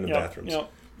scenes happen in bathrooms. Yep.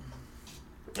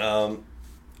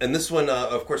 And this one,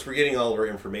 of course, we're getting all of our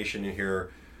information in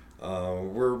here.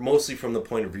 We're mostly from the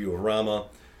point of view of Rama.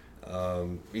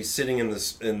 He's sitting in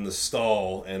the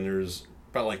stall, and there's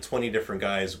about like 20 different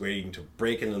guys waiting to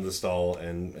break into the stall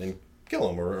and kill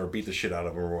him or beat the shit out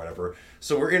of him or whatever.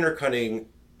 So we're intercutting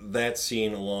that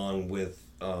scene along with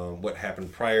what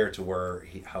happened prior to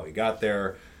how he got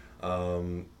there,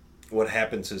 what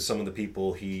happened to some of the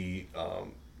people he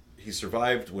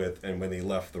survived with, and when they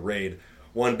left the raid.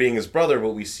 One being his brother,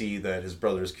 but we see that his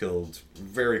brother is killed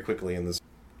very quickly in this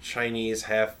Chinese,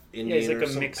 half Indian, he's like or a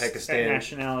some mixed Pakistan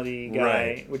nationality guy,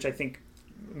 right, which I think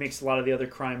makes a lot of the other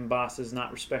crime bosses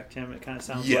not respect him. It kind of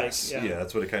sounds like. Yeah,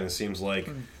 that's what it kind of seems like.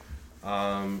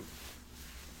 And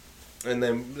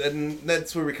then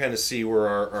that's where we kind of see where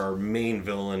our main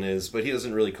villain is, but he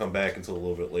doesn't really come back until a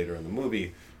little bit later in the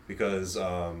movie, because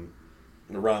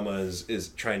Rama is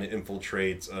trying to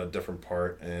infiltrate a different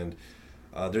part, and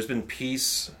there's been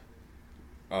peace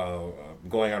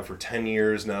going on for 10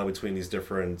 years now between these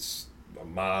different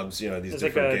mobs, these there's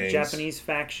different like a gangs. Japanese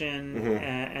faction,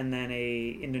 and then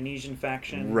a Indonesian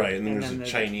faction, right, and then there's a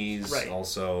Chinese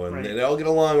also, and right. they all get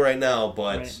along right now,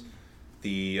 but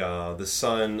the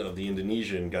son of the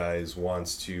Indonesian guys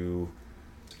wants to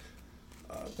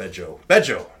Bejo, that's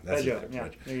Bejo, yeah,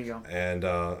 there you go.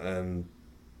 And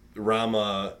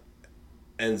Rama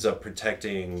ends up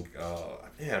protecting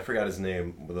I forgot his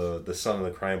name, the son of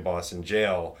the crime boss in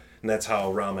jail, and that's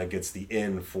how Rama gets the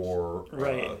in for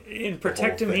and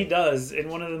protect him. He does in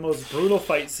one of the most brutal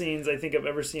fight scenes I think I've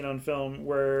ever seen on film,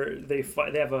 where they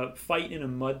have a fight in a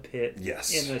mud pit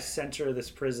in the center of this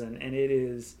prison, and it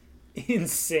is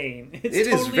insane. It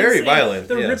is very insane. violent.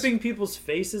 They're ripping people's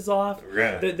faces off.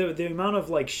 Yeah. The amount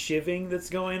of like shivving that's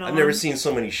going on. I've never seen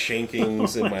so many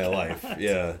shankings in my life.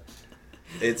 Yeah.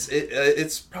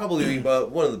 It's probably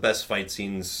one of the best fight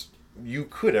scenes you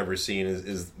could ever see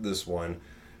is this one.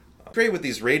 Great with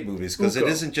these raid movies, because it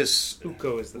isn't just...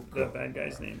 Uko is the bad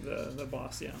guy's name, the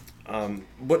boss, yeah.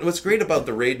 What's great about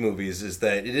the raid movies is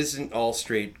that it isn't all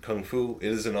straight kung fu, it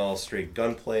isn't all straight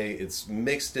gunplay, it's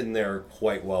mixed in there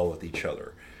quite well with each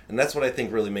other. And that's what I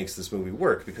think really makes this movie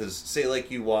work, because say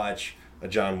like you watch a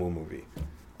John Woo movie,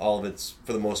 all of it's,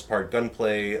 for the most part,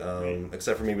 gunplay,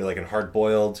 except for maybe like in Hard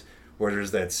Boiled, where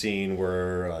there's that scene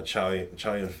where Chow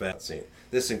Yun-fat scene.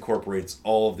 This incorporates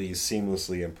all of these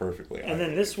seamlessly and perfectly. And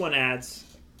then this one adds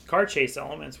car chase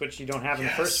elements, which you don't have in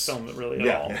the first film really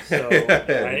at all. So, right?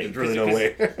 There's really no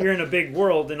way. You're in a big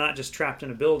world and not just trapped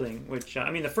in a building, which,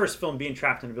 the first film being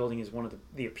trapped in a building is one of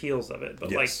the appeals of it.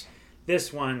 But like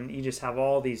this one, you just have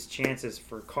all these chances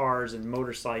for cars and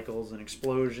motorcycles and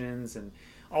explosions and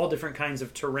all different kinds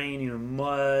of terrain,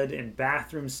 mud and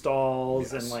bathroom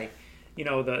stalls and like,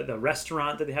 the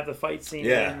restaurant that they have the fight scene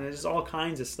in. And there's all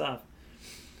kinds of stuff.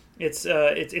 It's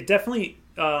definitely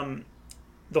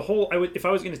the whole. If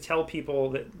I was going to tell people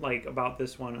that like about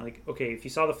this one, like, okay, if you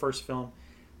saw the first film,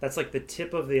 that's like the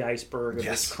tip of the iceberg of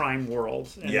this crime world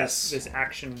and this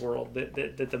action world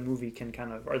that the movie can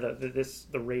kind of, or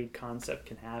the raid concept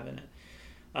can have in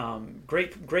it.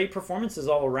 Great performances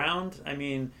all around.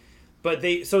 But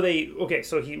so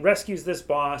he rescues this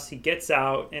boss, he gets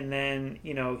out, and then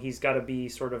he's got to be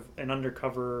sort of an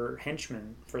undercover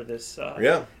henchman for this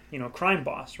crime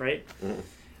boss, right?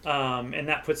 Mm-hmm. And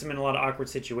that puts him in a lot of awkward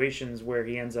situations where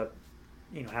he ends up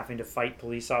having to fight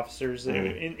police officers.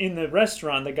 Mm-hmm. In the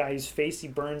restaurant, the guy whose face he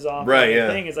burns off,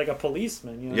 thing is like a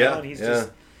policeman, and he's just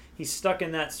he's stuck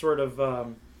in that sort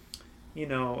of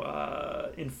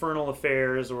Infernal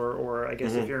Affairs, or I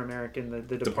guess if you're American,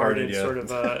 the Departed yeah. sort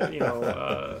of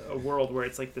a world where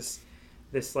it's like this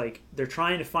like they're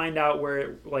trying to find out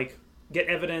where like get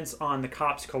evidence on the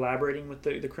cops collaborating with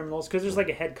the criminals, because there's like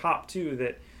a head cop too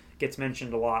that gets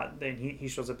mentioned a lot. Then he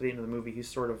shows up at the end of the movie. He's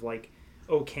sort of like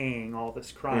okaying all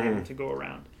this crime to go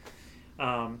around,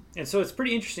 and so it's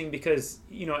pretty interesting because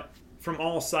from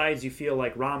all sides you feel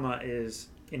like Rama is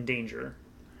in danger.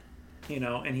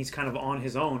 And he's kind of on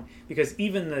his own, because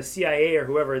even the CIA or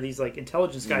whoever, these like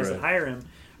intelligence guys that hire him,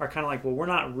 are kind of like, well, we're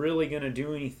not really going to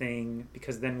do anything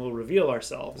because then we'll reveal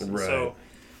ourselves. And so,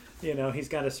 he's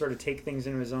got to sort of take things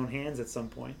into his own hands at some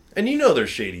point. And they're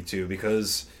shady too,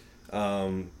 because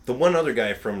the one other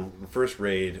guy from the first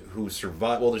raid who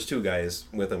survived, well, there's two guys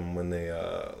with him when they,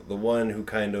 the one who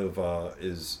kind of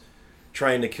is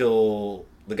trying to kill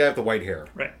the guy with the white hair.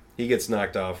 Right. He gets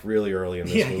knocked off really early in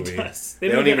this movie. He does. They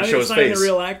don't even show his face. The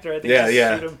real actor, I think.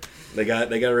 Yeah. Shoot him. They got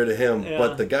rid of him. Yeah.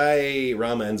 But the guy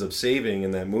Rama ends up saving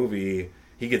in that movie,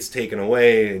 he gets taken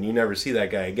away, and you never see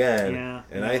that guy again. Yeah.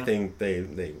 And I think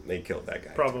they killed that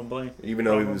guy. Probably. Even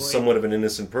though he was somewhat of an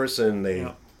innocent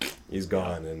person, he's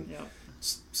gone, and Yeah.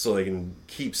 so they can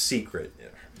keep secret.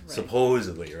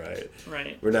 Supposedly, right?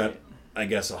 Right. We're not, I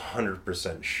guess,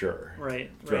 100% sure. Right.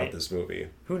 Throughout this movie.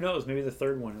 Who knows? Maybe the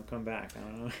third one will come back. I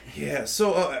don't know. Yeah.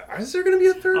 So, is there going to be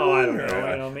a third one? I don't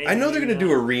know. I know they're going to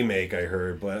do a remake. I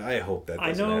heard, but I hope that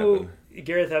doesn't happen.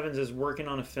 Gareth Evans is working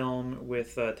on a film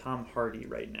with Tom Hardy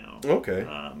right now. Okay.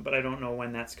 But I don't know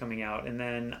when that's coming out. And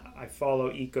then I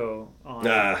follow Eco on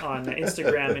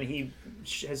Instagram, and he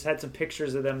has had some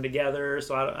pictures of them together.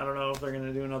 So I don't know if they're going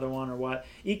to do another one or what.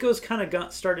 Eco's kind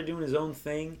of started doing his own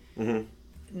thing. Mm-hmm.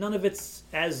 None of it's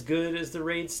as good as the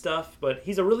Raid stuff, but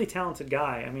he's a really talented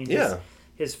guy. I mean,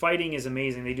 his fighting is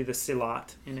amazing. They do the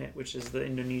silat in it, which is the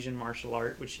Indonesian martial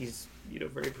art, which he's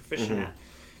very proficient at.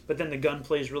 But then the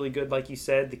gunplay is really good, like you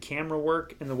said. The camera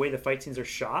work and the way the fight scenes are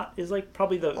shot is like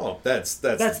probably that's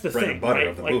the bread thing, and butter right?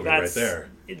 of the movie right there.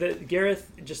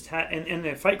 Gareth just had and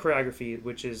the fight choreography,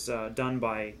 which is done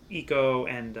by Eco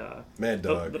and Mad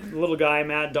Dog, the little guy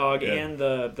Mad Dog, and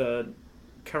the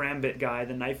karambit guy,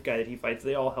 the knife guy that he fights.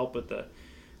 They all help with the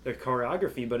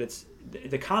choreography, but it's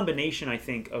the combination, I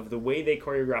think, of the way they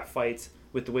choreograph fights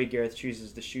with the way Gareth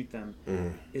chooses to shoot them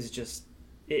is just.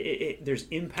 There's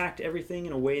impact to everything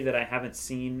in a way that I haven't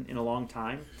seen in a long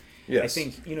time. Yes. I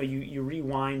think you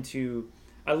rewind to.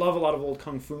 I love a lot of old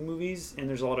kung fu movies, and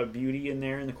there's a lot of beauty in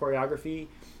there in the choreography.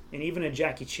 And even a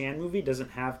Jackie Chan movie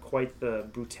doesn't have quite the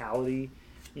brutality,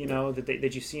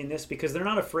 that you see in this, because they're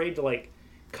not afraid to like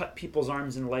cut people's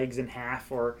arms and legs in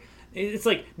half, or it's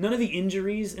like none of the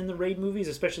injuries in the Raid movies,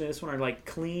 especially this one, are like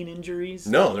clean injuries.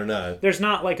 No, they're not. There's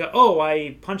not like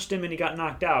I punched him and he got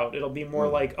knocked out. It'll be more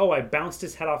like, I bounced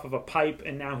his head off of a pipe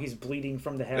and now he's bleeding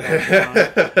from the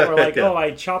head. Or like,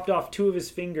 I chopped off 2 of his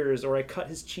fingers, or I cut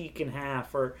his cheek in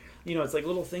half, or it's like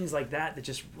little things like that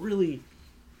just really,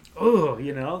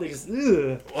 they just.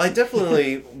 Ugh. Well, I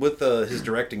definitely with his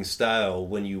directing style,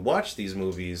 when you watch these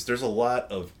movies, there's a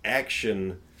lot of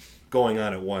action going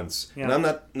on at once. Yeah. And I'm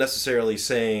not necessarily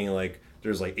saying like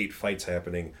there's like 8 fights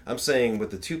happening. I'm saying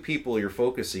with the 2 people you're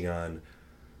focusing on,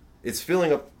 it's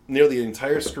filling up nearly the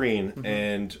entire screen,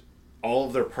 and all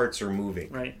of their parts are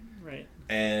moving. Right.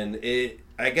 And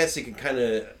I guess it can kind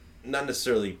of not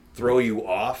necessarily throw you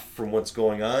off from what's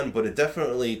going on, but it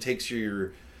definitely takes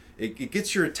it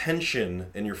gets your attention,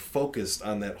 and you're focused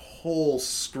on that whole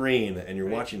screen, and you're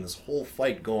watching this whole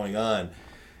fight going on,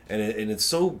 and it's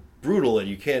so brutal that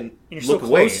you can't look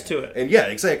away. Close to it. And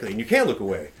exactly. And you can't look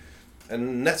away.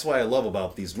 And that's why I love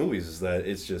about these movies, is that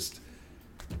it's just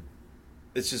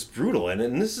brutal.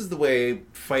 And this is the way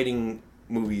fighting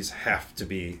movies have to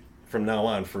be from now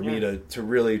on for me to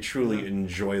really, truly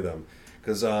enjoy them.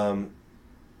 Because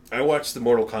I watched the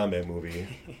Mortal Kombat movie.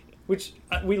 Which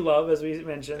we love, as we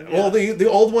mentioned. Yeah. Well, the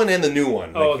old one and the new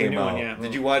one that came out. One,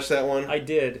 Did you watch that one? I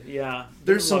did, yeah.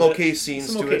 There's some okay scenes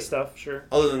to it. Some okay stuff, sure.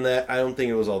 Other than that, I don't think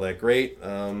it was all that great.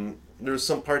 There's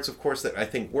some parts, of course, that I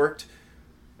think worked.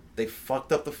 They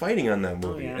fucked up the fighting on that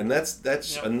movie. And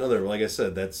that's another, like I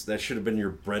said, that should have been your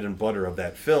bread and butter of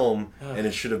that film, and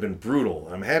it should have been brutal.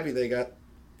 I'm happy they got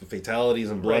the fatalities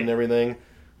and blood and everything.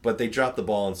 But they dropped the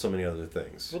ball on so many other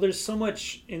things. Well, there's so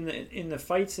much in the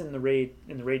fights in the Raid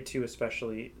 2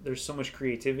 especially. There's so much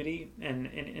creativity, and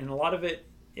a lot of it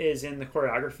is in the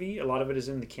choreography. A lot of it is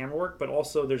in the camera work, but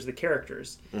also there's the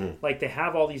characters. Like they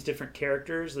have all these different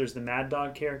characters. There's the Mad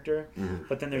Dog character,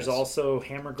 but then there's also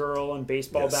Hammer Girl and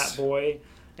Baseball Bat Boy.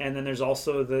 And then there's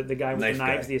also the guy with the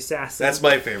knives, the assassin. That's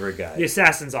my favorite guy. The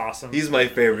assassin's awesome. He's my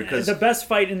favorite because the best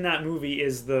fight in that movie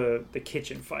is the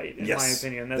kitchen fight, in my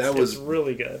opinion. That was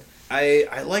really good.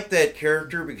 I like that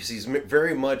character because he's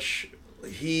very much...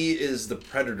 He is the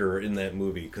predator in that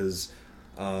movie because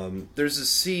there's a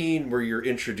scene where you're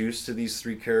introduced to these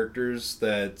three characters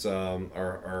that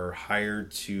are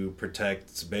hired to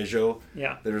protect Bejo.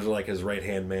 Yeah. There's like his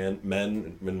right-hand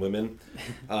men and women.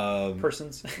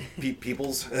 Persons.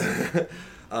 Peoples.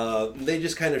 They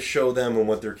just kind of show them and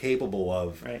what they're capable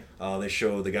of. Right. They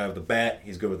show the guy with the bat.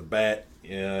 He's good with the bat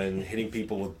and hitting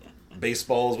people with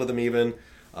baseballs with him even.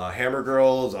 Hammer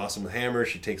Girl is awesome with hammer.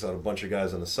 She takes out a bunch of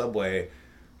guys on the subway.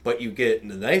 But you get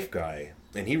the knife guy,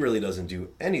 and he really doesn't do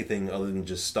anything other than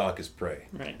just stalk his prey.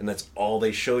 Right. And that's all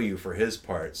they show you for his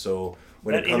part. So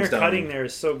when that it comes down... intercutting there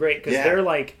is so great because they're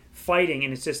like fighting,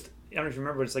 and it's just... I don't know if you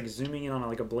remember, it's like zooming in on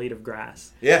like a blade of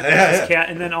grass. Yeah.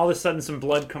 Cat, and then all of a sudden some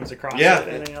blood comes across it. And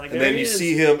then, you're like, and then you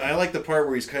see him... I like the part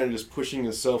where he's kind of just pushing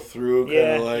himself through.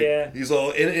 He's all...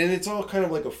 And it's all kind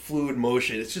of like a fluid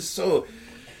motion. It's just so...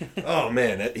 Oh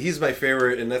man, he's my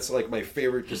favorite, and that's like my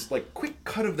favorite. Just like quick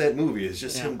cut of that movie is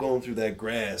just him going through that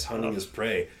grass, hunting his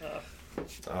prey.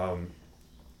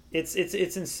 It's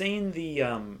insane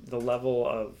the level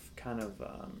of kind of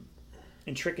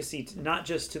intricacy, not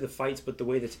just to the fights, but the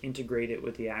way that's integrated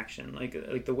with the action.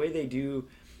 Like the way they do.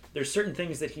 There's certain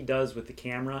things that he does with the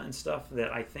camera and stuff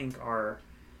that I think are.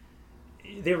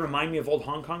 They remind me of old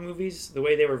Hong Kong movies. The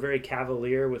way they were very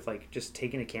cavalier with like just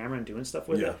taking a camera and doing stuff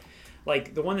with it.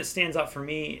 Like, the one that stands out for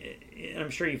me, and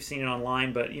I'm sure you've seen it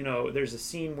online, but, you know, there's a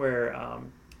scene where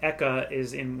Eka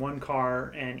is in one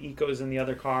car and Iko's in the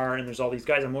other car, and there's all these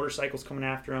guys on motorcycles coming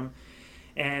after him.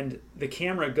 And the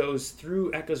camera goes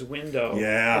through Eka's window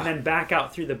and then back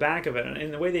out through the back of it.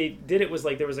 And the way they did it was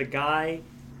like there was a guy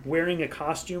wearing a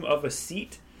costume of a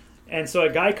seat. And so a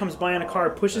guy comes by in a car,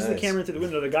 pushes the camera through the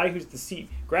window. The guy who's the seat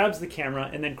grabs the camera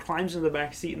and then climbs into the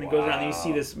back seat and then goes out and you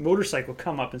see this motorcycle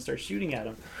come up and start shooting at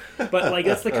him. But like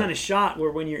that's the kind of shot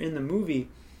where when you're in the movie,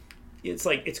 it's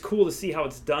like it's cool to see how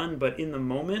it's done, but in the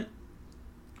moment,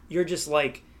 you're just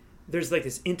like there's like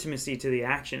this intimacy to the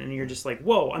action, and you're just like,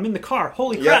 whoa, I'm in the car.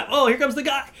 Holy crap! Oh, here comes the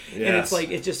guy. And it's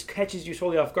like it just catches you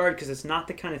totally off guard because it's not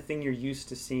the kind of thing you're used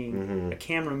to seeing a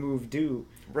camera move do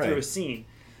through a scene.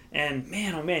 And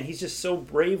man, oh man, he's just so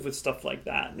brave with stuff like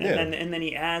that. And then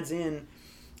he adds in,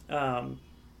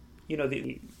 you know,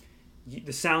 the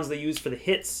sounds they use for the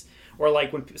hits, or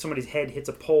like when somebody's head hits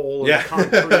a pole or the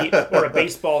concrete, or a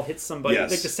baseball hits somebody. Like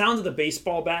the sounds of the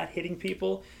baseball bat hitting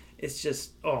people. It's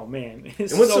just, oh man.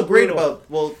 It's and what's so great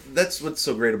brutal. that's what's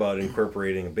so great about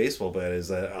incorporating a baseball bat is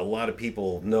that a lot of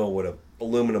people know what a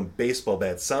aluminum baseball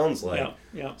bat sounds like.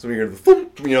 So when you're the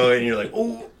thump, you know, and you're like,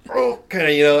 oh, kind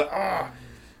of, you know,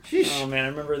 Oh man, I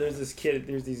remember there's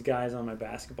these guys on my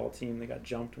basketball team that got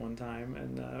jumped one time,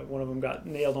 and one of them got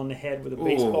nailed on the head with a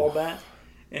baseball bat,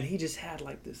 and he just had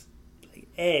like this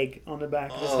egg on the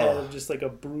back of his head, of just like a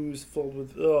bruise filled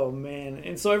with, oh man.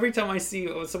 And so every time I see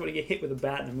somebody get hit with a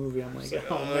bat in a movie, I'm like,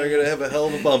 oh man, they're gonna have a hell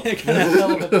of a bump.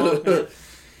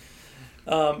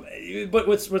 But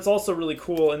what's also really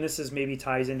cool, and this is maybe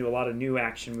ties into a lot of new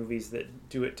action movies that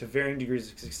do it to varying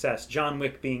degrees of success, John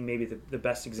Wick being maybe the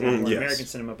best example in American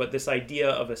cinema, but this idea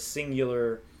of a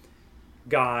singular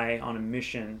guy on a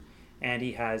mission, and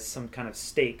he has some kind of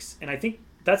stakes. And I think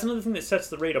that's another thing that sets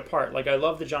the Raid apart. Like, I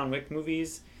love the John Wick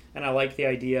movies, and I like the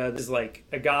idea this is like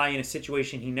a guy in a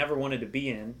situation he never wanted to be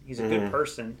in. He's a good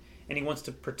person, and he wants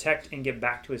to protect and get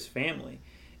back to his family.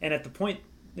 And at the point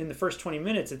in the first 20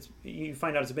 minutes, you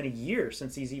find out it's been a year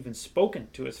since he's even spoken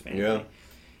to his family.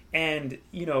 And,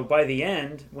 you know, by the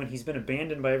end, when he's been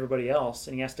abandoned by everybody else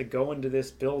and he has to go into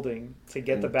this building to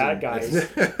get the bad guys,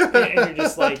 and you're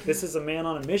just like, this is a man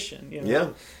on a mission, you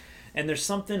know? And there's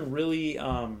something really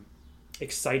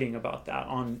exciting about that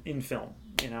in film.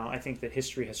 You know, I think that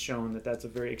history has shown that that's a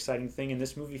very exciting thing, and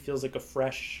this movie feels like a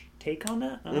fresh take on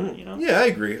that, you know? Yeah, I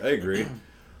agree.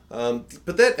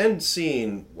 But that end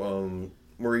scene...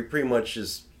 where he pretty much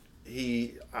is,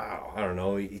 I don't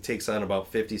know, he takes on about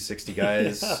 50, 60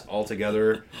 guys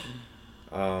altogether.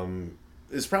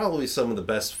 It's probably some of the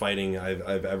best fighting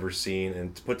I've ever seen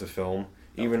and to put to film,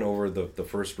 even over the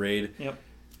first Raid.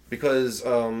 Because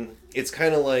it's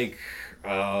kind of like,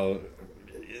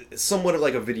 somewhat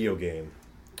like a video game.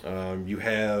 You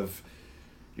have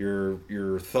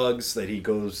your thugs that he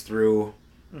goes through,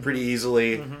 pretty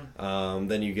easily.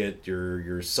 Then you get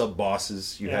your sub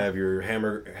bosses. You have your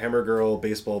hammer girl,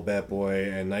 baseball bat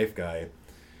boy, and knife guy.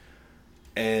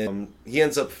 And he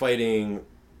ends up fighting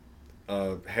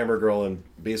hammer girl and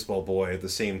baseball boy at the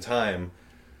same time,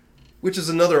 which is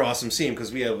another awesome scene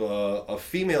because we have a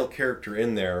female character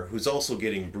in there who's also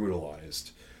getting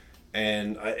brutalized,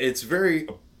 and it's very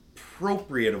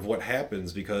appropriate of what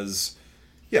happens because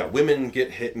women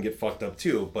get hit and get fucked up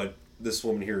too, but this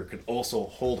woman here could also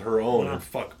hold her own and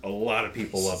fuck a lot of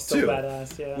people up too.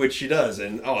 Badass, which she does,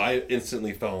 and I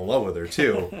instantly fell in love with her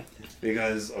too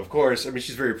because of course, I mean,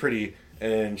 she's very pretty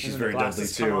and she's very deadly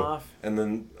too. And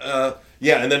then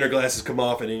and then her glasses come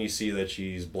off, and then you see that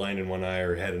she's blind in one eye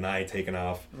or had an eye taken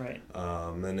off. Right.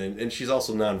 And she's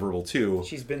also nonverbal too.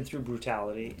 She's been through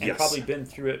brutality and probably been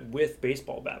through it with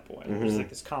Baseball Bat Boy. There's like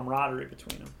this camaraderie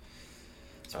between them.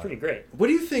 It's pretty great. What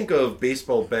do you think of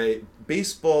Baseball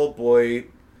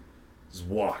Boy's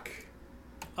walk?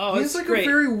 Oh, it's like great. A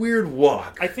very weird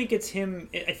walk. I think it's him.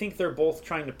 I think they're both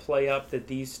trying to play up that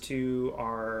these two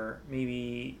are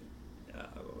maybe,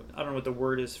 I don't know what the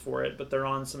word is for it, but they're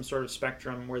on some sort of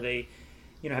spectrum where they,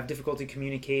 have difficulty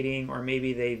communicating, or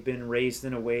maybe they've been raised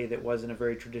in a way that wasn't a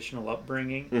very traditional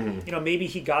upbringing. Maybe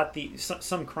he got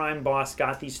some crime boss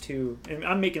got these two, and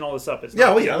I'm making all this up. It's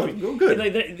good.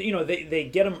 They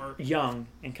get them young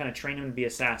and kind of train them to be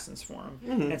assassins for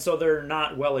him, and so they're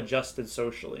not well adjusted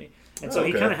socially, and so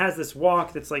he kind of has this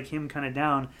walk that's like him kind of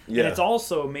down, and it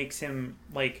also makes him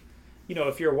like,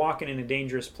 if you're walking in a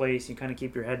dangerous place, you kind of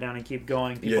keep your head down and keep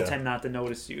going. People tend not to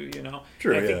notice you,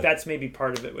 True, and I think that's maybe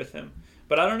part of it with him.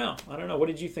 But I don't know. What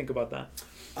did you think about that?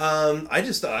 I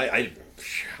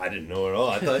didn't know at all.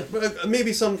 I thought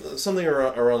maybe something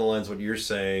around the lines of what you're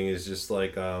saying is just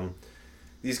like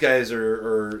these guys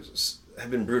have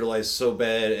been brutalized so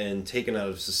bad and taken out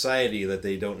of society that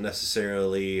they don't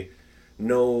necessarily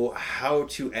know how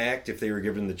to act if they were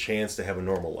given the chance to have a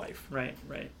normal life. Right.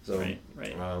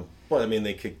 Well, I mean,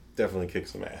 they definitely kick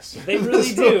some ass. They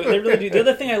really do. They really do. The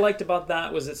other thing I liked about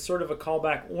that was it's sort of a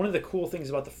callback. One of the cool things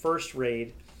about the first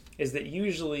raid is that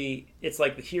usually it's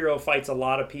like the hero fights a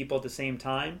lot of people at the same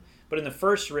time. But in the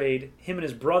first raid, him and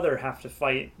his brother have to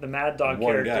fight the Mad Dog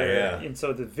character. Guy, and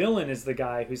so the villain is the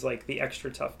guy who's like the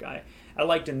extra tough guy. I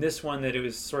liked in this one that it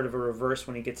was sort of a reverse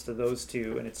when he gets to those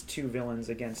two, and it's two villains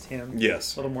against him.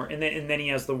 Yes. A little more. And then he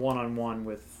has the one-on-one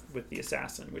with the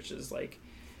assassin, which is like...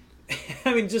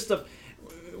 I mean, just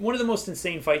one of the most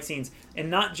insane fight scenes, and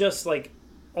not just like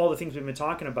all the things we've been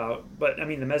talking about, but I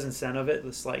mean the mise-en-scène of it,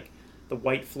 this like the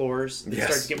white floors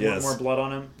start to get more and more blood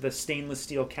on them, the stainless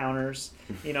steel counters,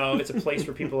 it's a place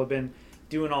where people have been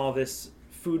doing all this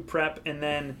food prep, and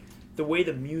then the way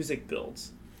the music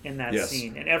builds in that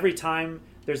scene, and every time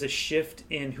there's a shift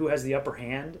in who has the upper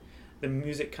hand, the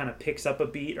music kind of picks up a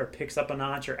beat or picks up a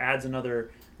notch or adds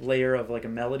another layer of like a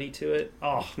melody to it.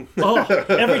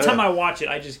 Every time I watch it,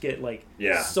 I just get like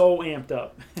so amped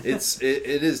up. It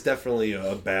is definitely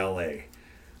a ballet.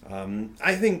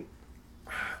 I think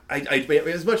I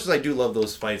as much as I do love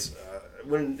those fights,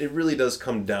 when it really does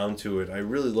come down to it, I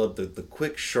really love the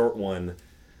quick short one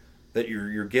that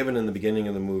you're given in the beginning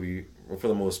of the movie, for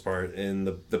the most part, in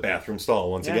the bathroom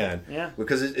stall once again,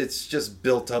 because it's just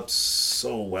built up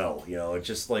so well. It's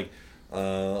just like.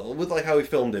 With like how he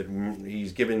filmed it,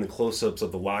 he's giving the close-ups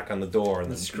of the lock on the door, and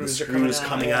the screws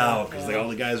coming out because all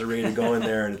the guys are ready to go in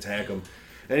there and attack him.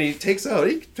 And he takes out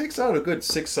a good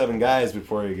 6-7 guys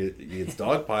before he gets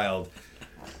dogpiled.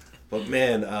 But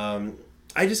man,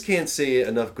 I just can't say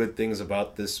enough good things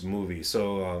about this movie.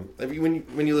 So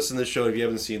when you listen to this show, if you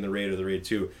haven't seen the Raid or the Raid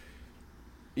 2,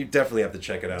 you definitely have to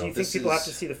check it out. Do you think people have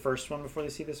to see the first one before they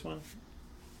see this one?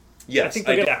 Yes,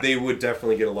 they would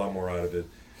definitely get a lot more out of it.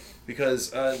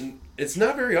 Because it's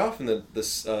not very often that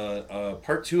this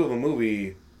part 2 of a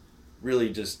movie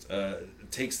really just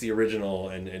takes the original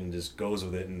and just goes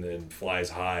with it and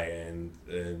flies high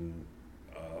and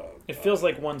it feels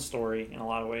like one story in a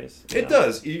lot of ways. It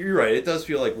does. You're right. It does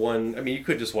feel like one. I mean, you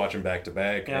could just watch them back to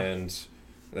back, and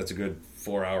that's a good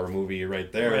 4-hour movie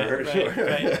right there.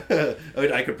 Right. I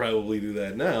mean, I could probably do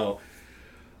that now.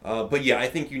 But yeah, I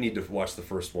think you need to watch the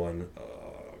first one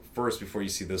first before you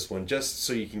see this one, just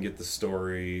so you can get the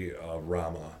story of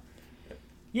Rama.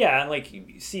 Yeah, and like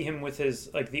you see him with his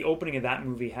the opening of that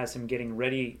movie has him getting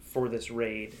ready for this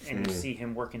raid, and you see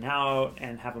him working out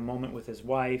and have a moment with his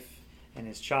wife and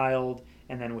his child,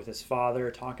 and then with his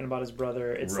father talking about his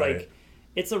brother. It's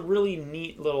it's a really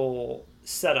neat little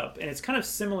setup, and it's kind of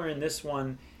similar in this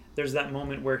one. There's that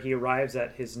moment where he arrives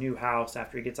at his new house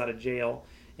after he gets out of jail,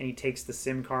 and he takes the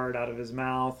SIM card out of his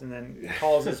mouth and then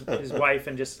calls his wife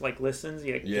and just like listens.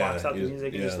 He like, blocks out the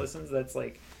music and just listens. That's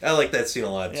like, I like that scene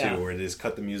a lot too, where they just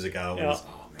cut the music out. Yeah.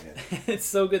 Oh man, it's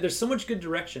so good. There's so much good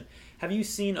direction. Have you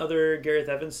seen other Gareth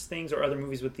Evans things or other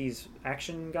movies with these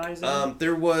action guys in?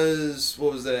 There was,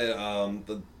 what was that?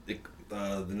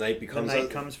 The Night Becomes The Night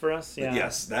Comes for Us. Yeah.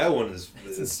 Yes, that one is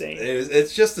insane.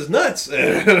 It's just as nuts.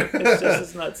 It's just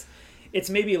as nuts. It's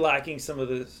maybe lacking some of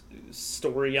the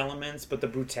story elements, but the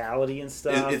brutality and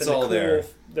stuff. It's and all there.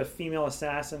 The female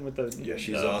assassin with the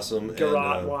she's awesome.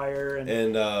 garrote wire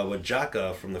and what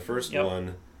Jaka from the first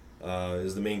one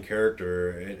is the main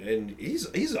character, and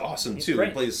he's awesome too. Great.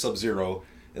 He plays Sub-Zero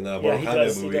in the Mortal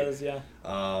Kombat movie. He does, yeah.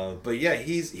 But yeah,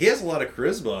 he has a lot of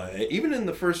charisma. Even in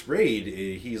the first raid,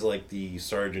 he's like the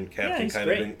sergeant captain, kind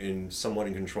great. of somewhat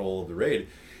in control of the raid.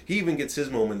 He even gets his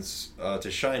moments to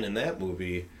shine in that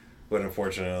movie. But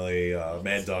unfortunately,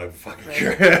 Mad Dog fucking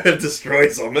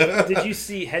destroys him. Did you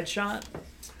see Headshot?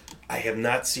 I have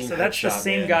not seen Headshot. So that's the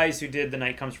same guys who did The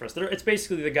Night Comes for Us. It's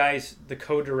basically the guys, the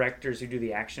co-directors who do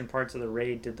the action parts of the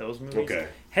raid did those movies. Okay.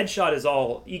 Headshot is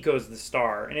all, Iko's the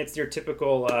star, and it's your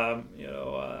typical,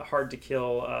 hard to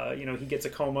kill. He gets a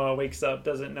coma, wakes up,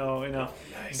 doesn't know,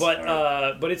 Nice.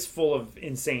 But it's full of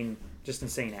insane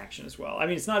action as well. I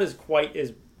mean, it's not quite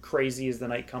as crazy as The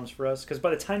Night Comes for Us, because by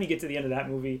the time you get to the end of that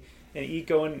movie, and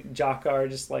Iko and Jaka are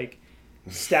just like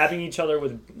stabbing each other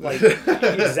with like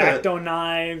X-Acto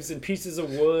knives and pieces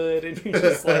of wood, and you're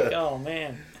just like, oh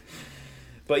man.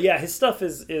 But yeah, his stuff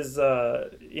is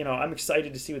I'm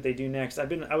excited to see what they do next.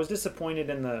 I was disappointed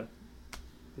in the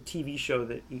TV show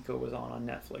that Iko was on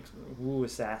Netflix, Wu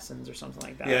Assassins or something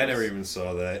like that. Yeah, I never even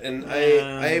saw that. And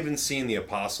I haven't seen The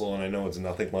Apostle, and I know it's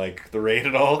nothing like The Raid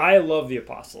at all. I love The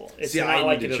Apostle. It's not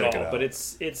like it at all, it but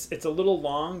it's a little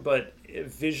long, but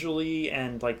visually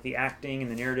and like the acting and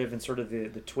the narrative and sort of the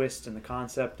twist and the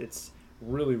concept, it's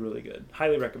really, really good.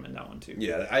 Highly recommend that one too.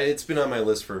 Yeah, it's been on my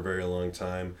list for a very long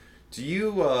time. Do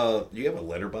you have a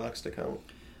Letterboxd account?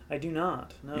 I do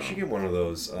not. No. You should get one of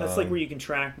those. That's like where you can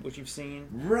track what you've seen.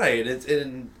 Right.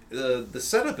 The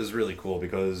setup is really cool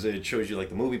because it shows you like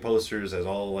the movie posters, has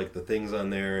all like the things on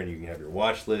there, and you can have your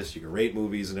watch list. You can rate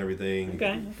movies and everything.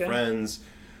 Okay. Friends.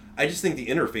 I just think the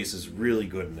interface is really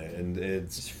good in it, and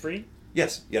it's free.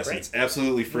 Yes, Great. It's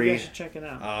absolutely free. Maybe I should check it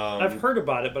out. I've heard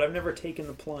about it, but I've never taken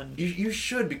the plunge. You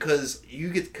should, because you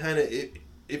get kind of,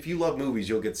 if you love movies,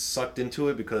 you'll get sucked into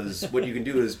it, because what you can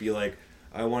do is be like,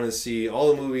 I want to see all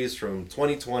the movies from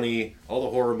 2020, all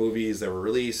the horror movies that were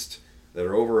released, that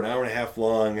are over an hour and a half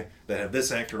long, that have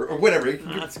this actor, or whatever.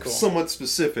 That's cool. Somewhat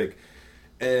specific.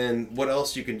 And what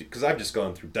else you can do, because I've just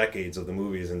gone through decades of the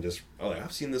movies and just,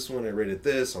 I've seen this one, I rated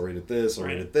this, I'll rate it this, I'll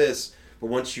rate it this. But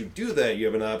once you do that, you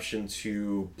have an option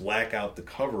to black out the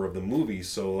cover of the movie.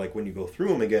 So, like, when you go through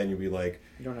them again, you'll be like...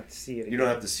 You don't have to see it again. You don't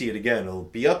have to see it again. It'll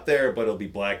be up there, but it'll be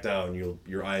blacked out, and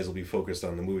your eyes will be focused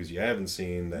on the movies you haven't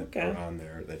seen that are on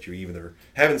there, that you either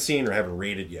haven't seen or haven't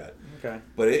rated yet. Okay.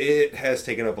 But it has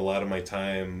taken up a lot of my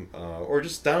time, or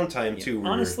just downtime, too.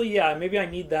 Honestly, maybe I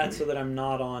need that so that I'm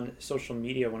not on social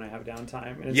media when I have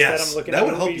downtime. And instead I'm looking that at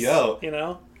would movies, help you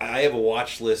out. I have a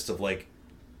watch list of, like,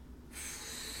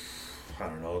 I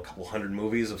don't know, a couple hundred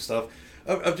movies of stuff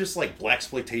of just like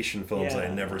blaxploitation films that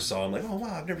I never saw. I'm like, oh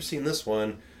wow, I've never seen this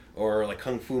one, or like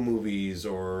kung fu movies,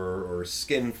 or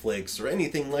skin flicks, or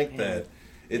anything like that.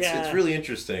 It's really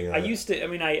interesting.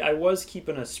 I was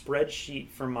keeping a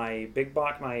spreadsheet for my big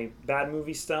box, my bad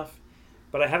movie stuff,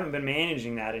 but I haven't been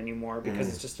managing that anymore because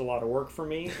it's just a lot of work for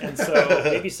me. And so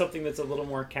maybe something that's a little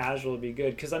more casual would be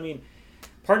good. Because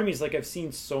part of me is like, I've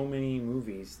seen so many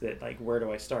movies that, like, where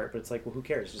do I start? But it's like, well, who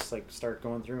cares? Just like start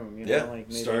going through them. You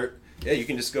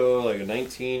can just go like a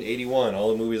 1981,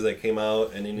 all the movies that came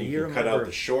out, and then you can cut out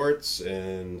the shorts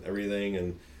and everything,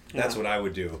 and that's what I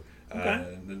would do.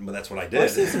 Okay. But that's what I did. Well,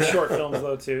 I've seen some short films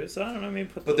though too, so I don't know. Maybe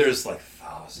but there's like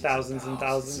thousands and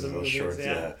thousands of movies. Shorts,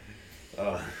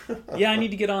 yeah, I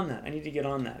need to get on that.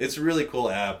 It's a really cool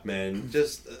app, man.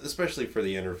 Just especially for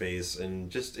the interface and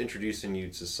just introducing you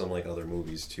to some like other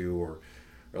movies too, or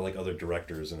like other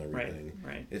directors and everything.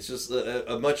 Right. It's just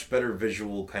a much better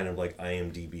visual kind of like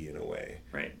IMDb in a way.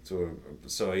 Right.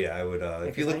 So yeah, I would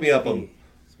if you look me up on.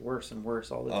 It's worse and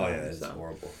worse all the time. Oh yeah, it's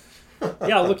horrible.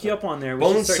 Yeah, I'll look you up on there.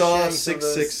 Bonesaw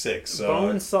 666.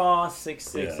 Bonesaw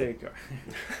 666.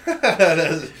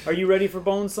 Yeah. Are you ready for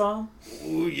Bonesaw?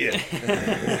 Ooh, yeah.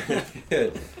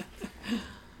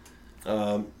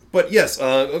 But yes,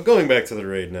 going back to the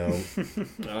raid now.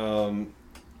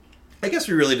 I guess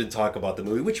we really didn't talk about the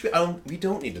movie, which we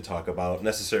don't need to talk about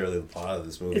necessarily the plot of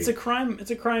this movie. It's a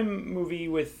crime movie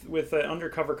with an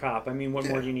undercover cop. I mean, what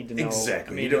more do you need to know?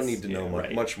 Exactly. I mean, you don't need to know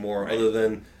much more other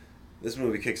than this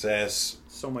movie kicks ass.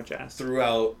 So much ass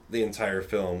throughout the entire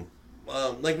film.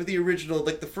 Like with the original,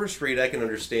 like the first Raid, I can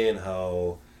understand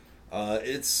how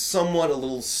it's somewhat a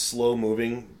little slow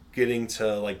moving getting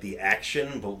to like the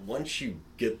action, but once you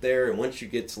get there and once you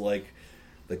get to like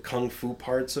the kung fu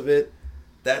parts of it,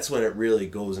 that's when it really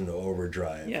goes into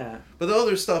overdrive. Yeah. But the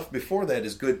other stuff before that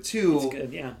is good too. It's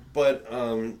good, yeah. But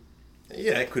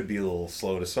yeah, it could be a little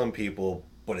slow to some people,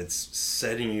 but it's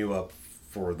setting you up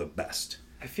for the best.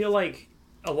 I feel like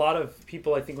a lot of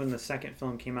people, I think when the second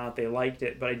film came out, they liked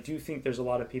it, but I do think there's a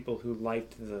lot of people who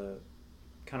liked the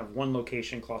kind of one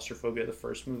location claustrophobia of the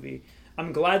first movie.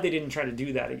 I'm glad they didn't try to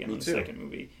do that again in the second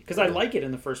movie. Because I like it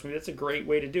in the first movie. That's a great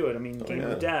way to do it. I mean, Game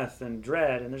of Death and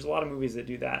Dread, and there's a lot of movies that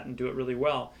do that and do it really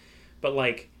well. But,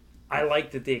 like, I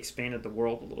like that they expanded the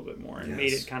world a little bit more and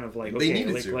made it kind of like, okay,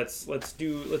 like let's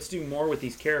do more with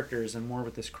these characters and more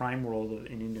with this crime world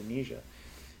in Indonesia.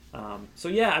 So,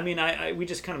 yeah, I mean, we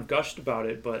just kind of gushed about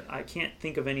it, but I can't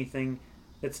think of anything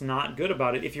that's not good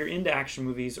about it if you're into action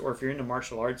movies or if you're into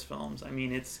martial arts films. I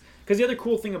mean, it's... Because the other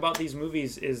cool thing about these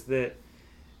movies is that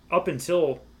up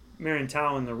until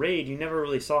Marantau and The Raid, you never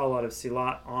really saw a lot of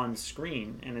Silat on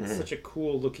screen, and it's such a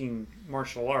cool-looking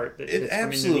martial art. It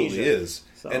absolutely is.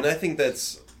 So. And I think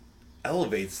that's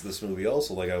elevates this movie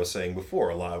also, like I was saying before,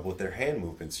 a lot with their hand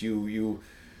movements. You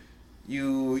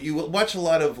watch a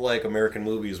lot of like American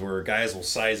movies where guys will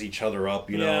size each other up,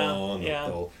 you know,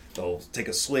 and they'll take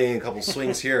a swing, a couple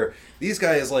swings here. These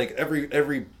guys, like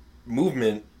every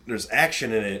movement, there's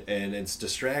action in it, and it's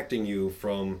distracting you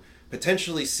from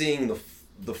potentially seeing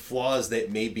the flaws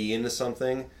that may be into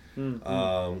something.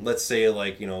 Mm-hmm. Let's say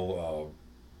like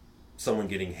someone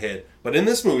getting hit, but in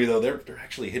this movie though they're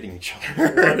actually hitting each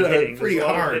other pretty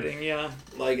hard. Hitting, yeah.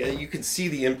 Like you can see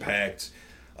the impact.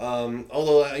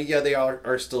 Although they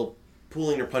are still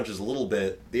pulling their punches a little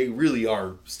bit. They really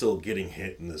are still getting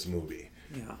hit in this movie.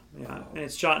 Yeah, and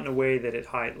it's shot in a way that it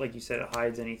hides, like you said, it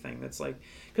hides anything that's like,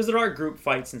 because there are group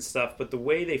fights and stuff, but the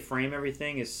way they frame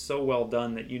everything is so well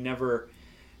done that you never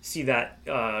see that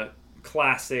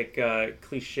classic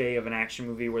cliche of an action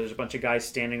movie where there's a bunch of guys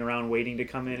standing around waiting to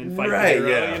come in and fight. Right, you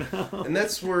know? And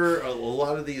that's where a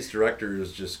lot of these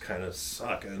directors just kind of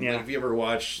suck. And like, if you ever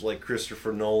watch like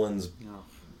Christopher Nolan's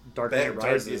Dark Knight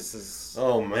Rises is...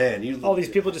 Oh man, all these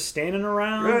people just standing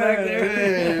around back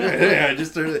Yeah,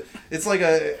 there. it's like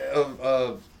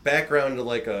a background to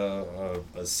like a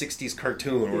 60s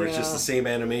cartoon where it's just the same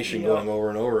animation going over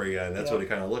and over again. That's what it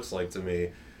kind of looks like to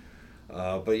me.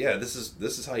 But yeah, this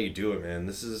is how you do it, man.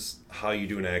 This is how you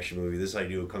do an action movie. This is how you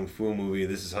do a kung fu movie.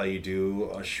 This is how you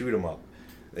do a shoot 'em up.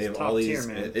 They have all these.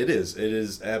 Tier, man. It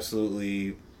is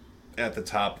absolutely at the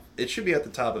top. It should be at the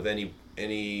top of any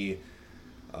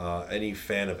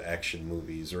fan of action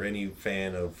movies or any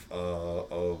fan of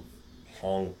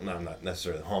not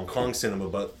necessarily Hong Kong cinema,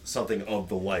 but something of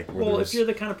the like. Well, if you're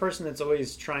the kind of person that's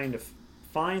always trying to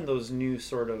find those new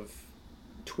sort of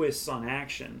twists on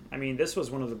action, I mean, this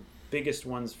was one of the biggest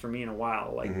ones for me in a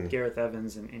while. Like Gareth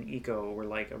Evans and Eco were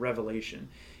like a revelation.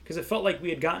 Because it felt like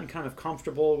we had gotten kind of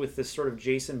comfortable with this sort of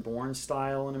Jason Bourne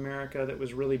style in America that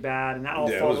was really bad, and that all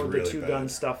followed the two-gun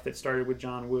stuff that started with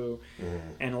John Woo,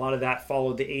 and a lot of that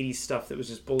followed the 80s stuff that was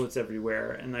just bullets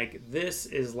everywhere. And like this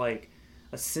is like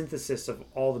a synthesis of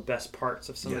all the best parts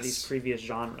of some of these previous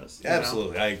genres.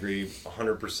 Absolutely, I agree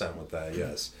 100% with that.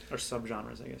 Yes, or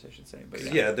subgenres, I guess I should say. But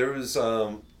there was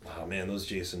those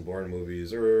Jason Bourne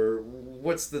movies, or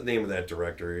what's the name of that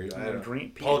director?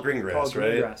 Paul Greengrass,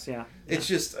 right? Yeah. It's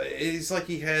just it's like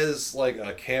he has like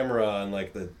a camera on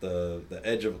like the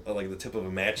edge of like the tip of a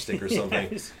matchstick or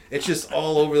something. It's just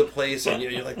all over the place, and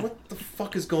you're like, what the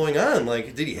fuck is going on?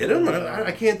 Like, did he hit him?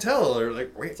 I can't tell. Or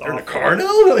like, wait, they're in a car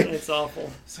now? Like, it's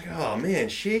awful. It's like, oh man,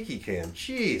 shaky cam.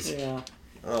 Jeez. Yeah.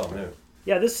 Oh man.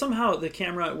 Yeah, this somehow the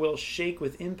camera will shake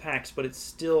with impacts, but it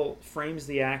still frames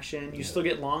the action. You still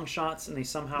get long shots, and they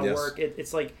somehow work.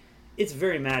 It's like, it's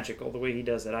very magical the way he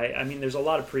does it. I mean, there's a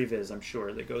lot of previs, I'm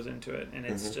sure, that goes into it, and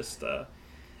it's just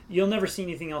you'll never see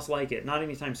anything else like it. Not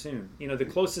anytime soon. You know, the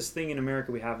closest thing in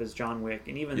America we have is John Wick,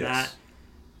 and even that,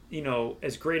 you know,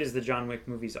 as great as the John Wick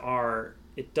movies are,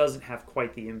 it doesn't have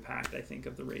quite the impact, I think,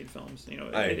 of the Raid films. You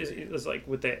know, it's like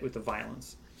with the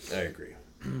violence. I agree,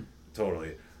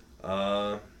 totally.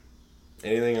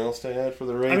 Anything else to add for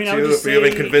the Raid 2? I would just if we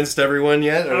haven't convinced everyone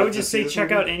yet? I would just say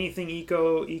check out anything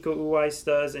Iko Uwais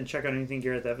does, and check out anything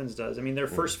Gareth Evans does. I mean, their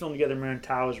first film together,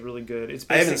 Marantau, is really good.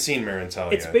 I haven't seen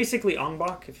Marantau yet. It's basically Ong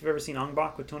Bak, if you've ever seen Ong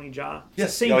Bak with Tony Jaa.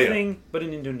 Yes. Same thing, but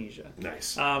in Indonesia.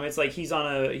 Nice. It's like he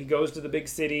goes to the big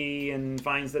city and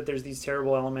finds that there's these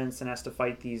terrible elements and has to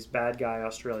fight these bad guy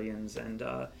Australians, and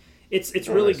it's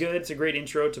really good. It's a great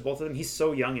intro to both of them. He's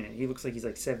so young in it. He looks like he's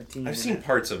like 17. I've seen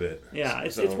parts of it. Yeah,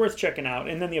 it's worth checking out.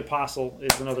 And then The Apostle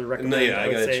is another recommendation.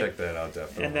 I gotta check that out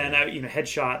definitely. And then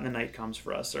Headshot and The Night Comes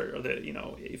for Us, or the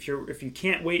if you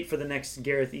can't wait for the next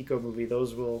Gareth Eco movie,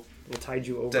 those will tide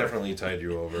you over. Definitely tide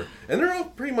you over. And they're all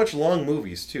pretty much long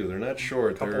movies too. They're not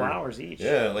short. A couple hours each.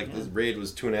 Yeah, this Raid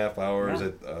was 2.5 hours.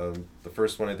 Yeah. The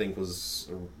first one I think was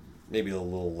maybe a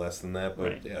little less than that, but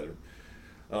right. yeah.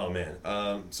 Oh man,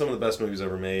 some of the best movies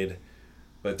ever made,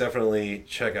 but definitely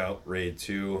check out Raid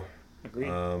 2. Agreed.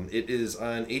 It is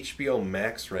on HBO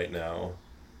Max right now,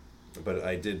 but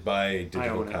I did buy a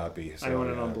digital copy. So, I own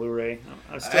it on Blu-ray.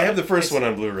 I have the first one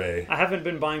on Blu-ray. I haven't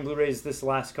been buying Blu-rays this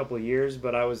last couple of years,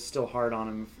 but I was still hard on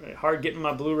them. Hard getting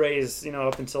my Blu-rays,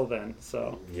 up until then.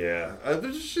 So yeah,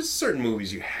 there's just certain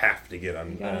movies you have to get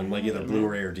on like either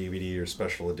Blu-ray or DVD or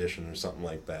special edition or something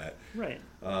like that. Right.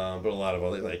 But a lot of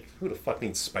other, like, who the fuck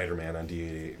needs Spider-Man on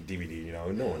DVD?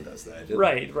 No one does that.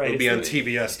 Right. It'll be on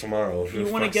TBS tomorrow. You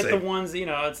want to get the ones,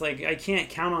 it's like, I can't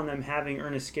count on them having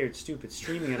Ernest Scared Stupid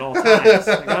streaming at all times.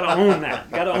 I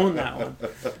gotta own that one.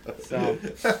 So.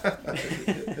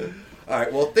 All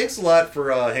right, well, thanks a lot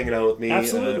for hanging out with me.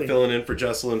 Absolutely. Filling in for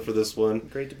Jesselyn for this one.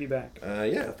 Great to be back.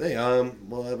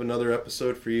 We'll have another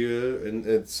episode for you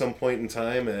at some point in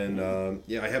time, and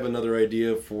I have another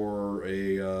idea for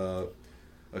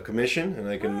a commission, and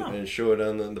I can show it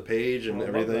on the page and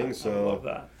everything. I so love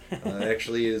that.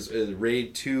 actually is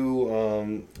Raid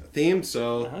 2 themed,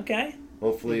 so okay.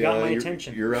 Hopefully you got my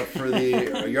attention. You're up for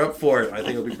you're up for it. I think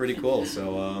it'll be pretty cool.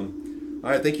 So all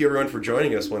right, thank you everyone for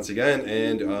joining us once again,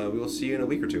 and we will see you in a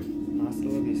week or two. Hasta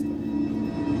la vista.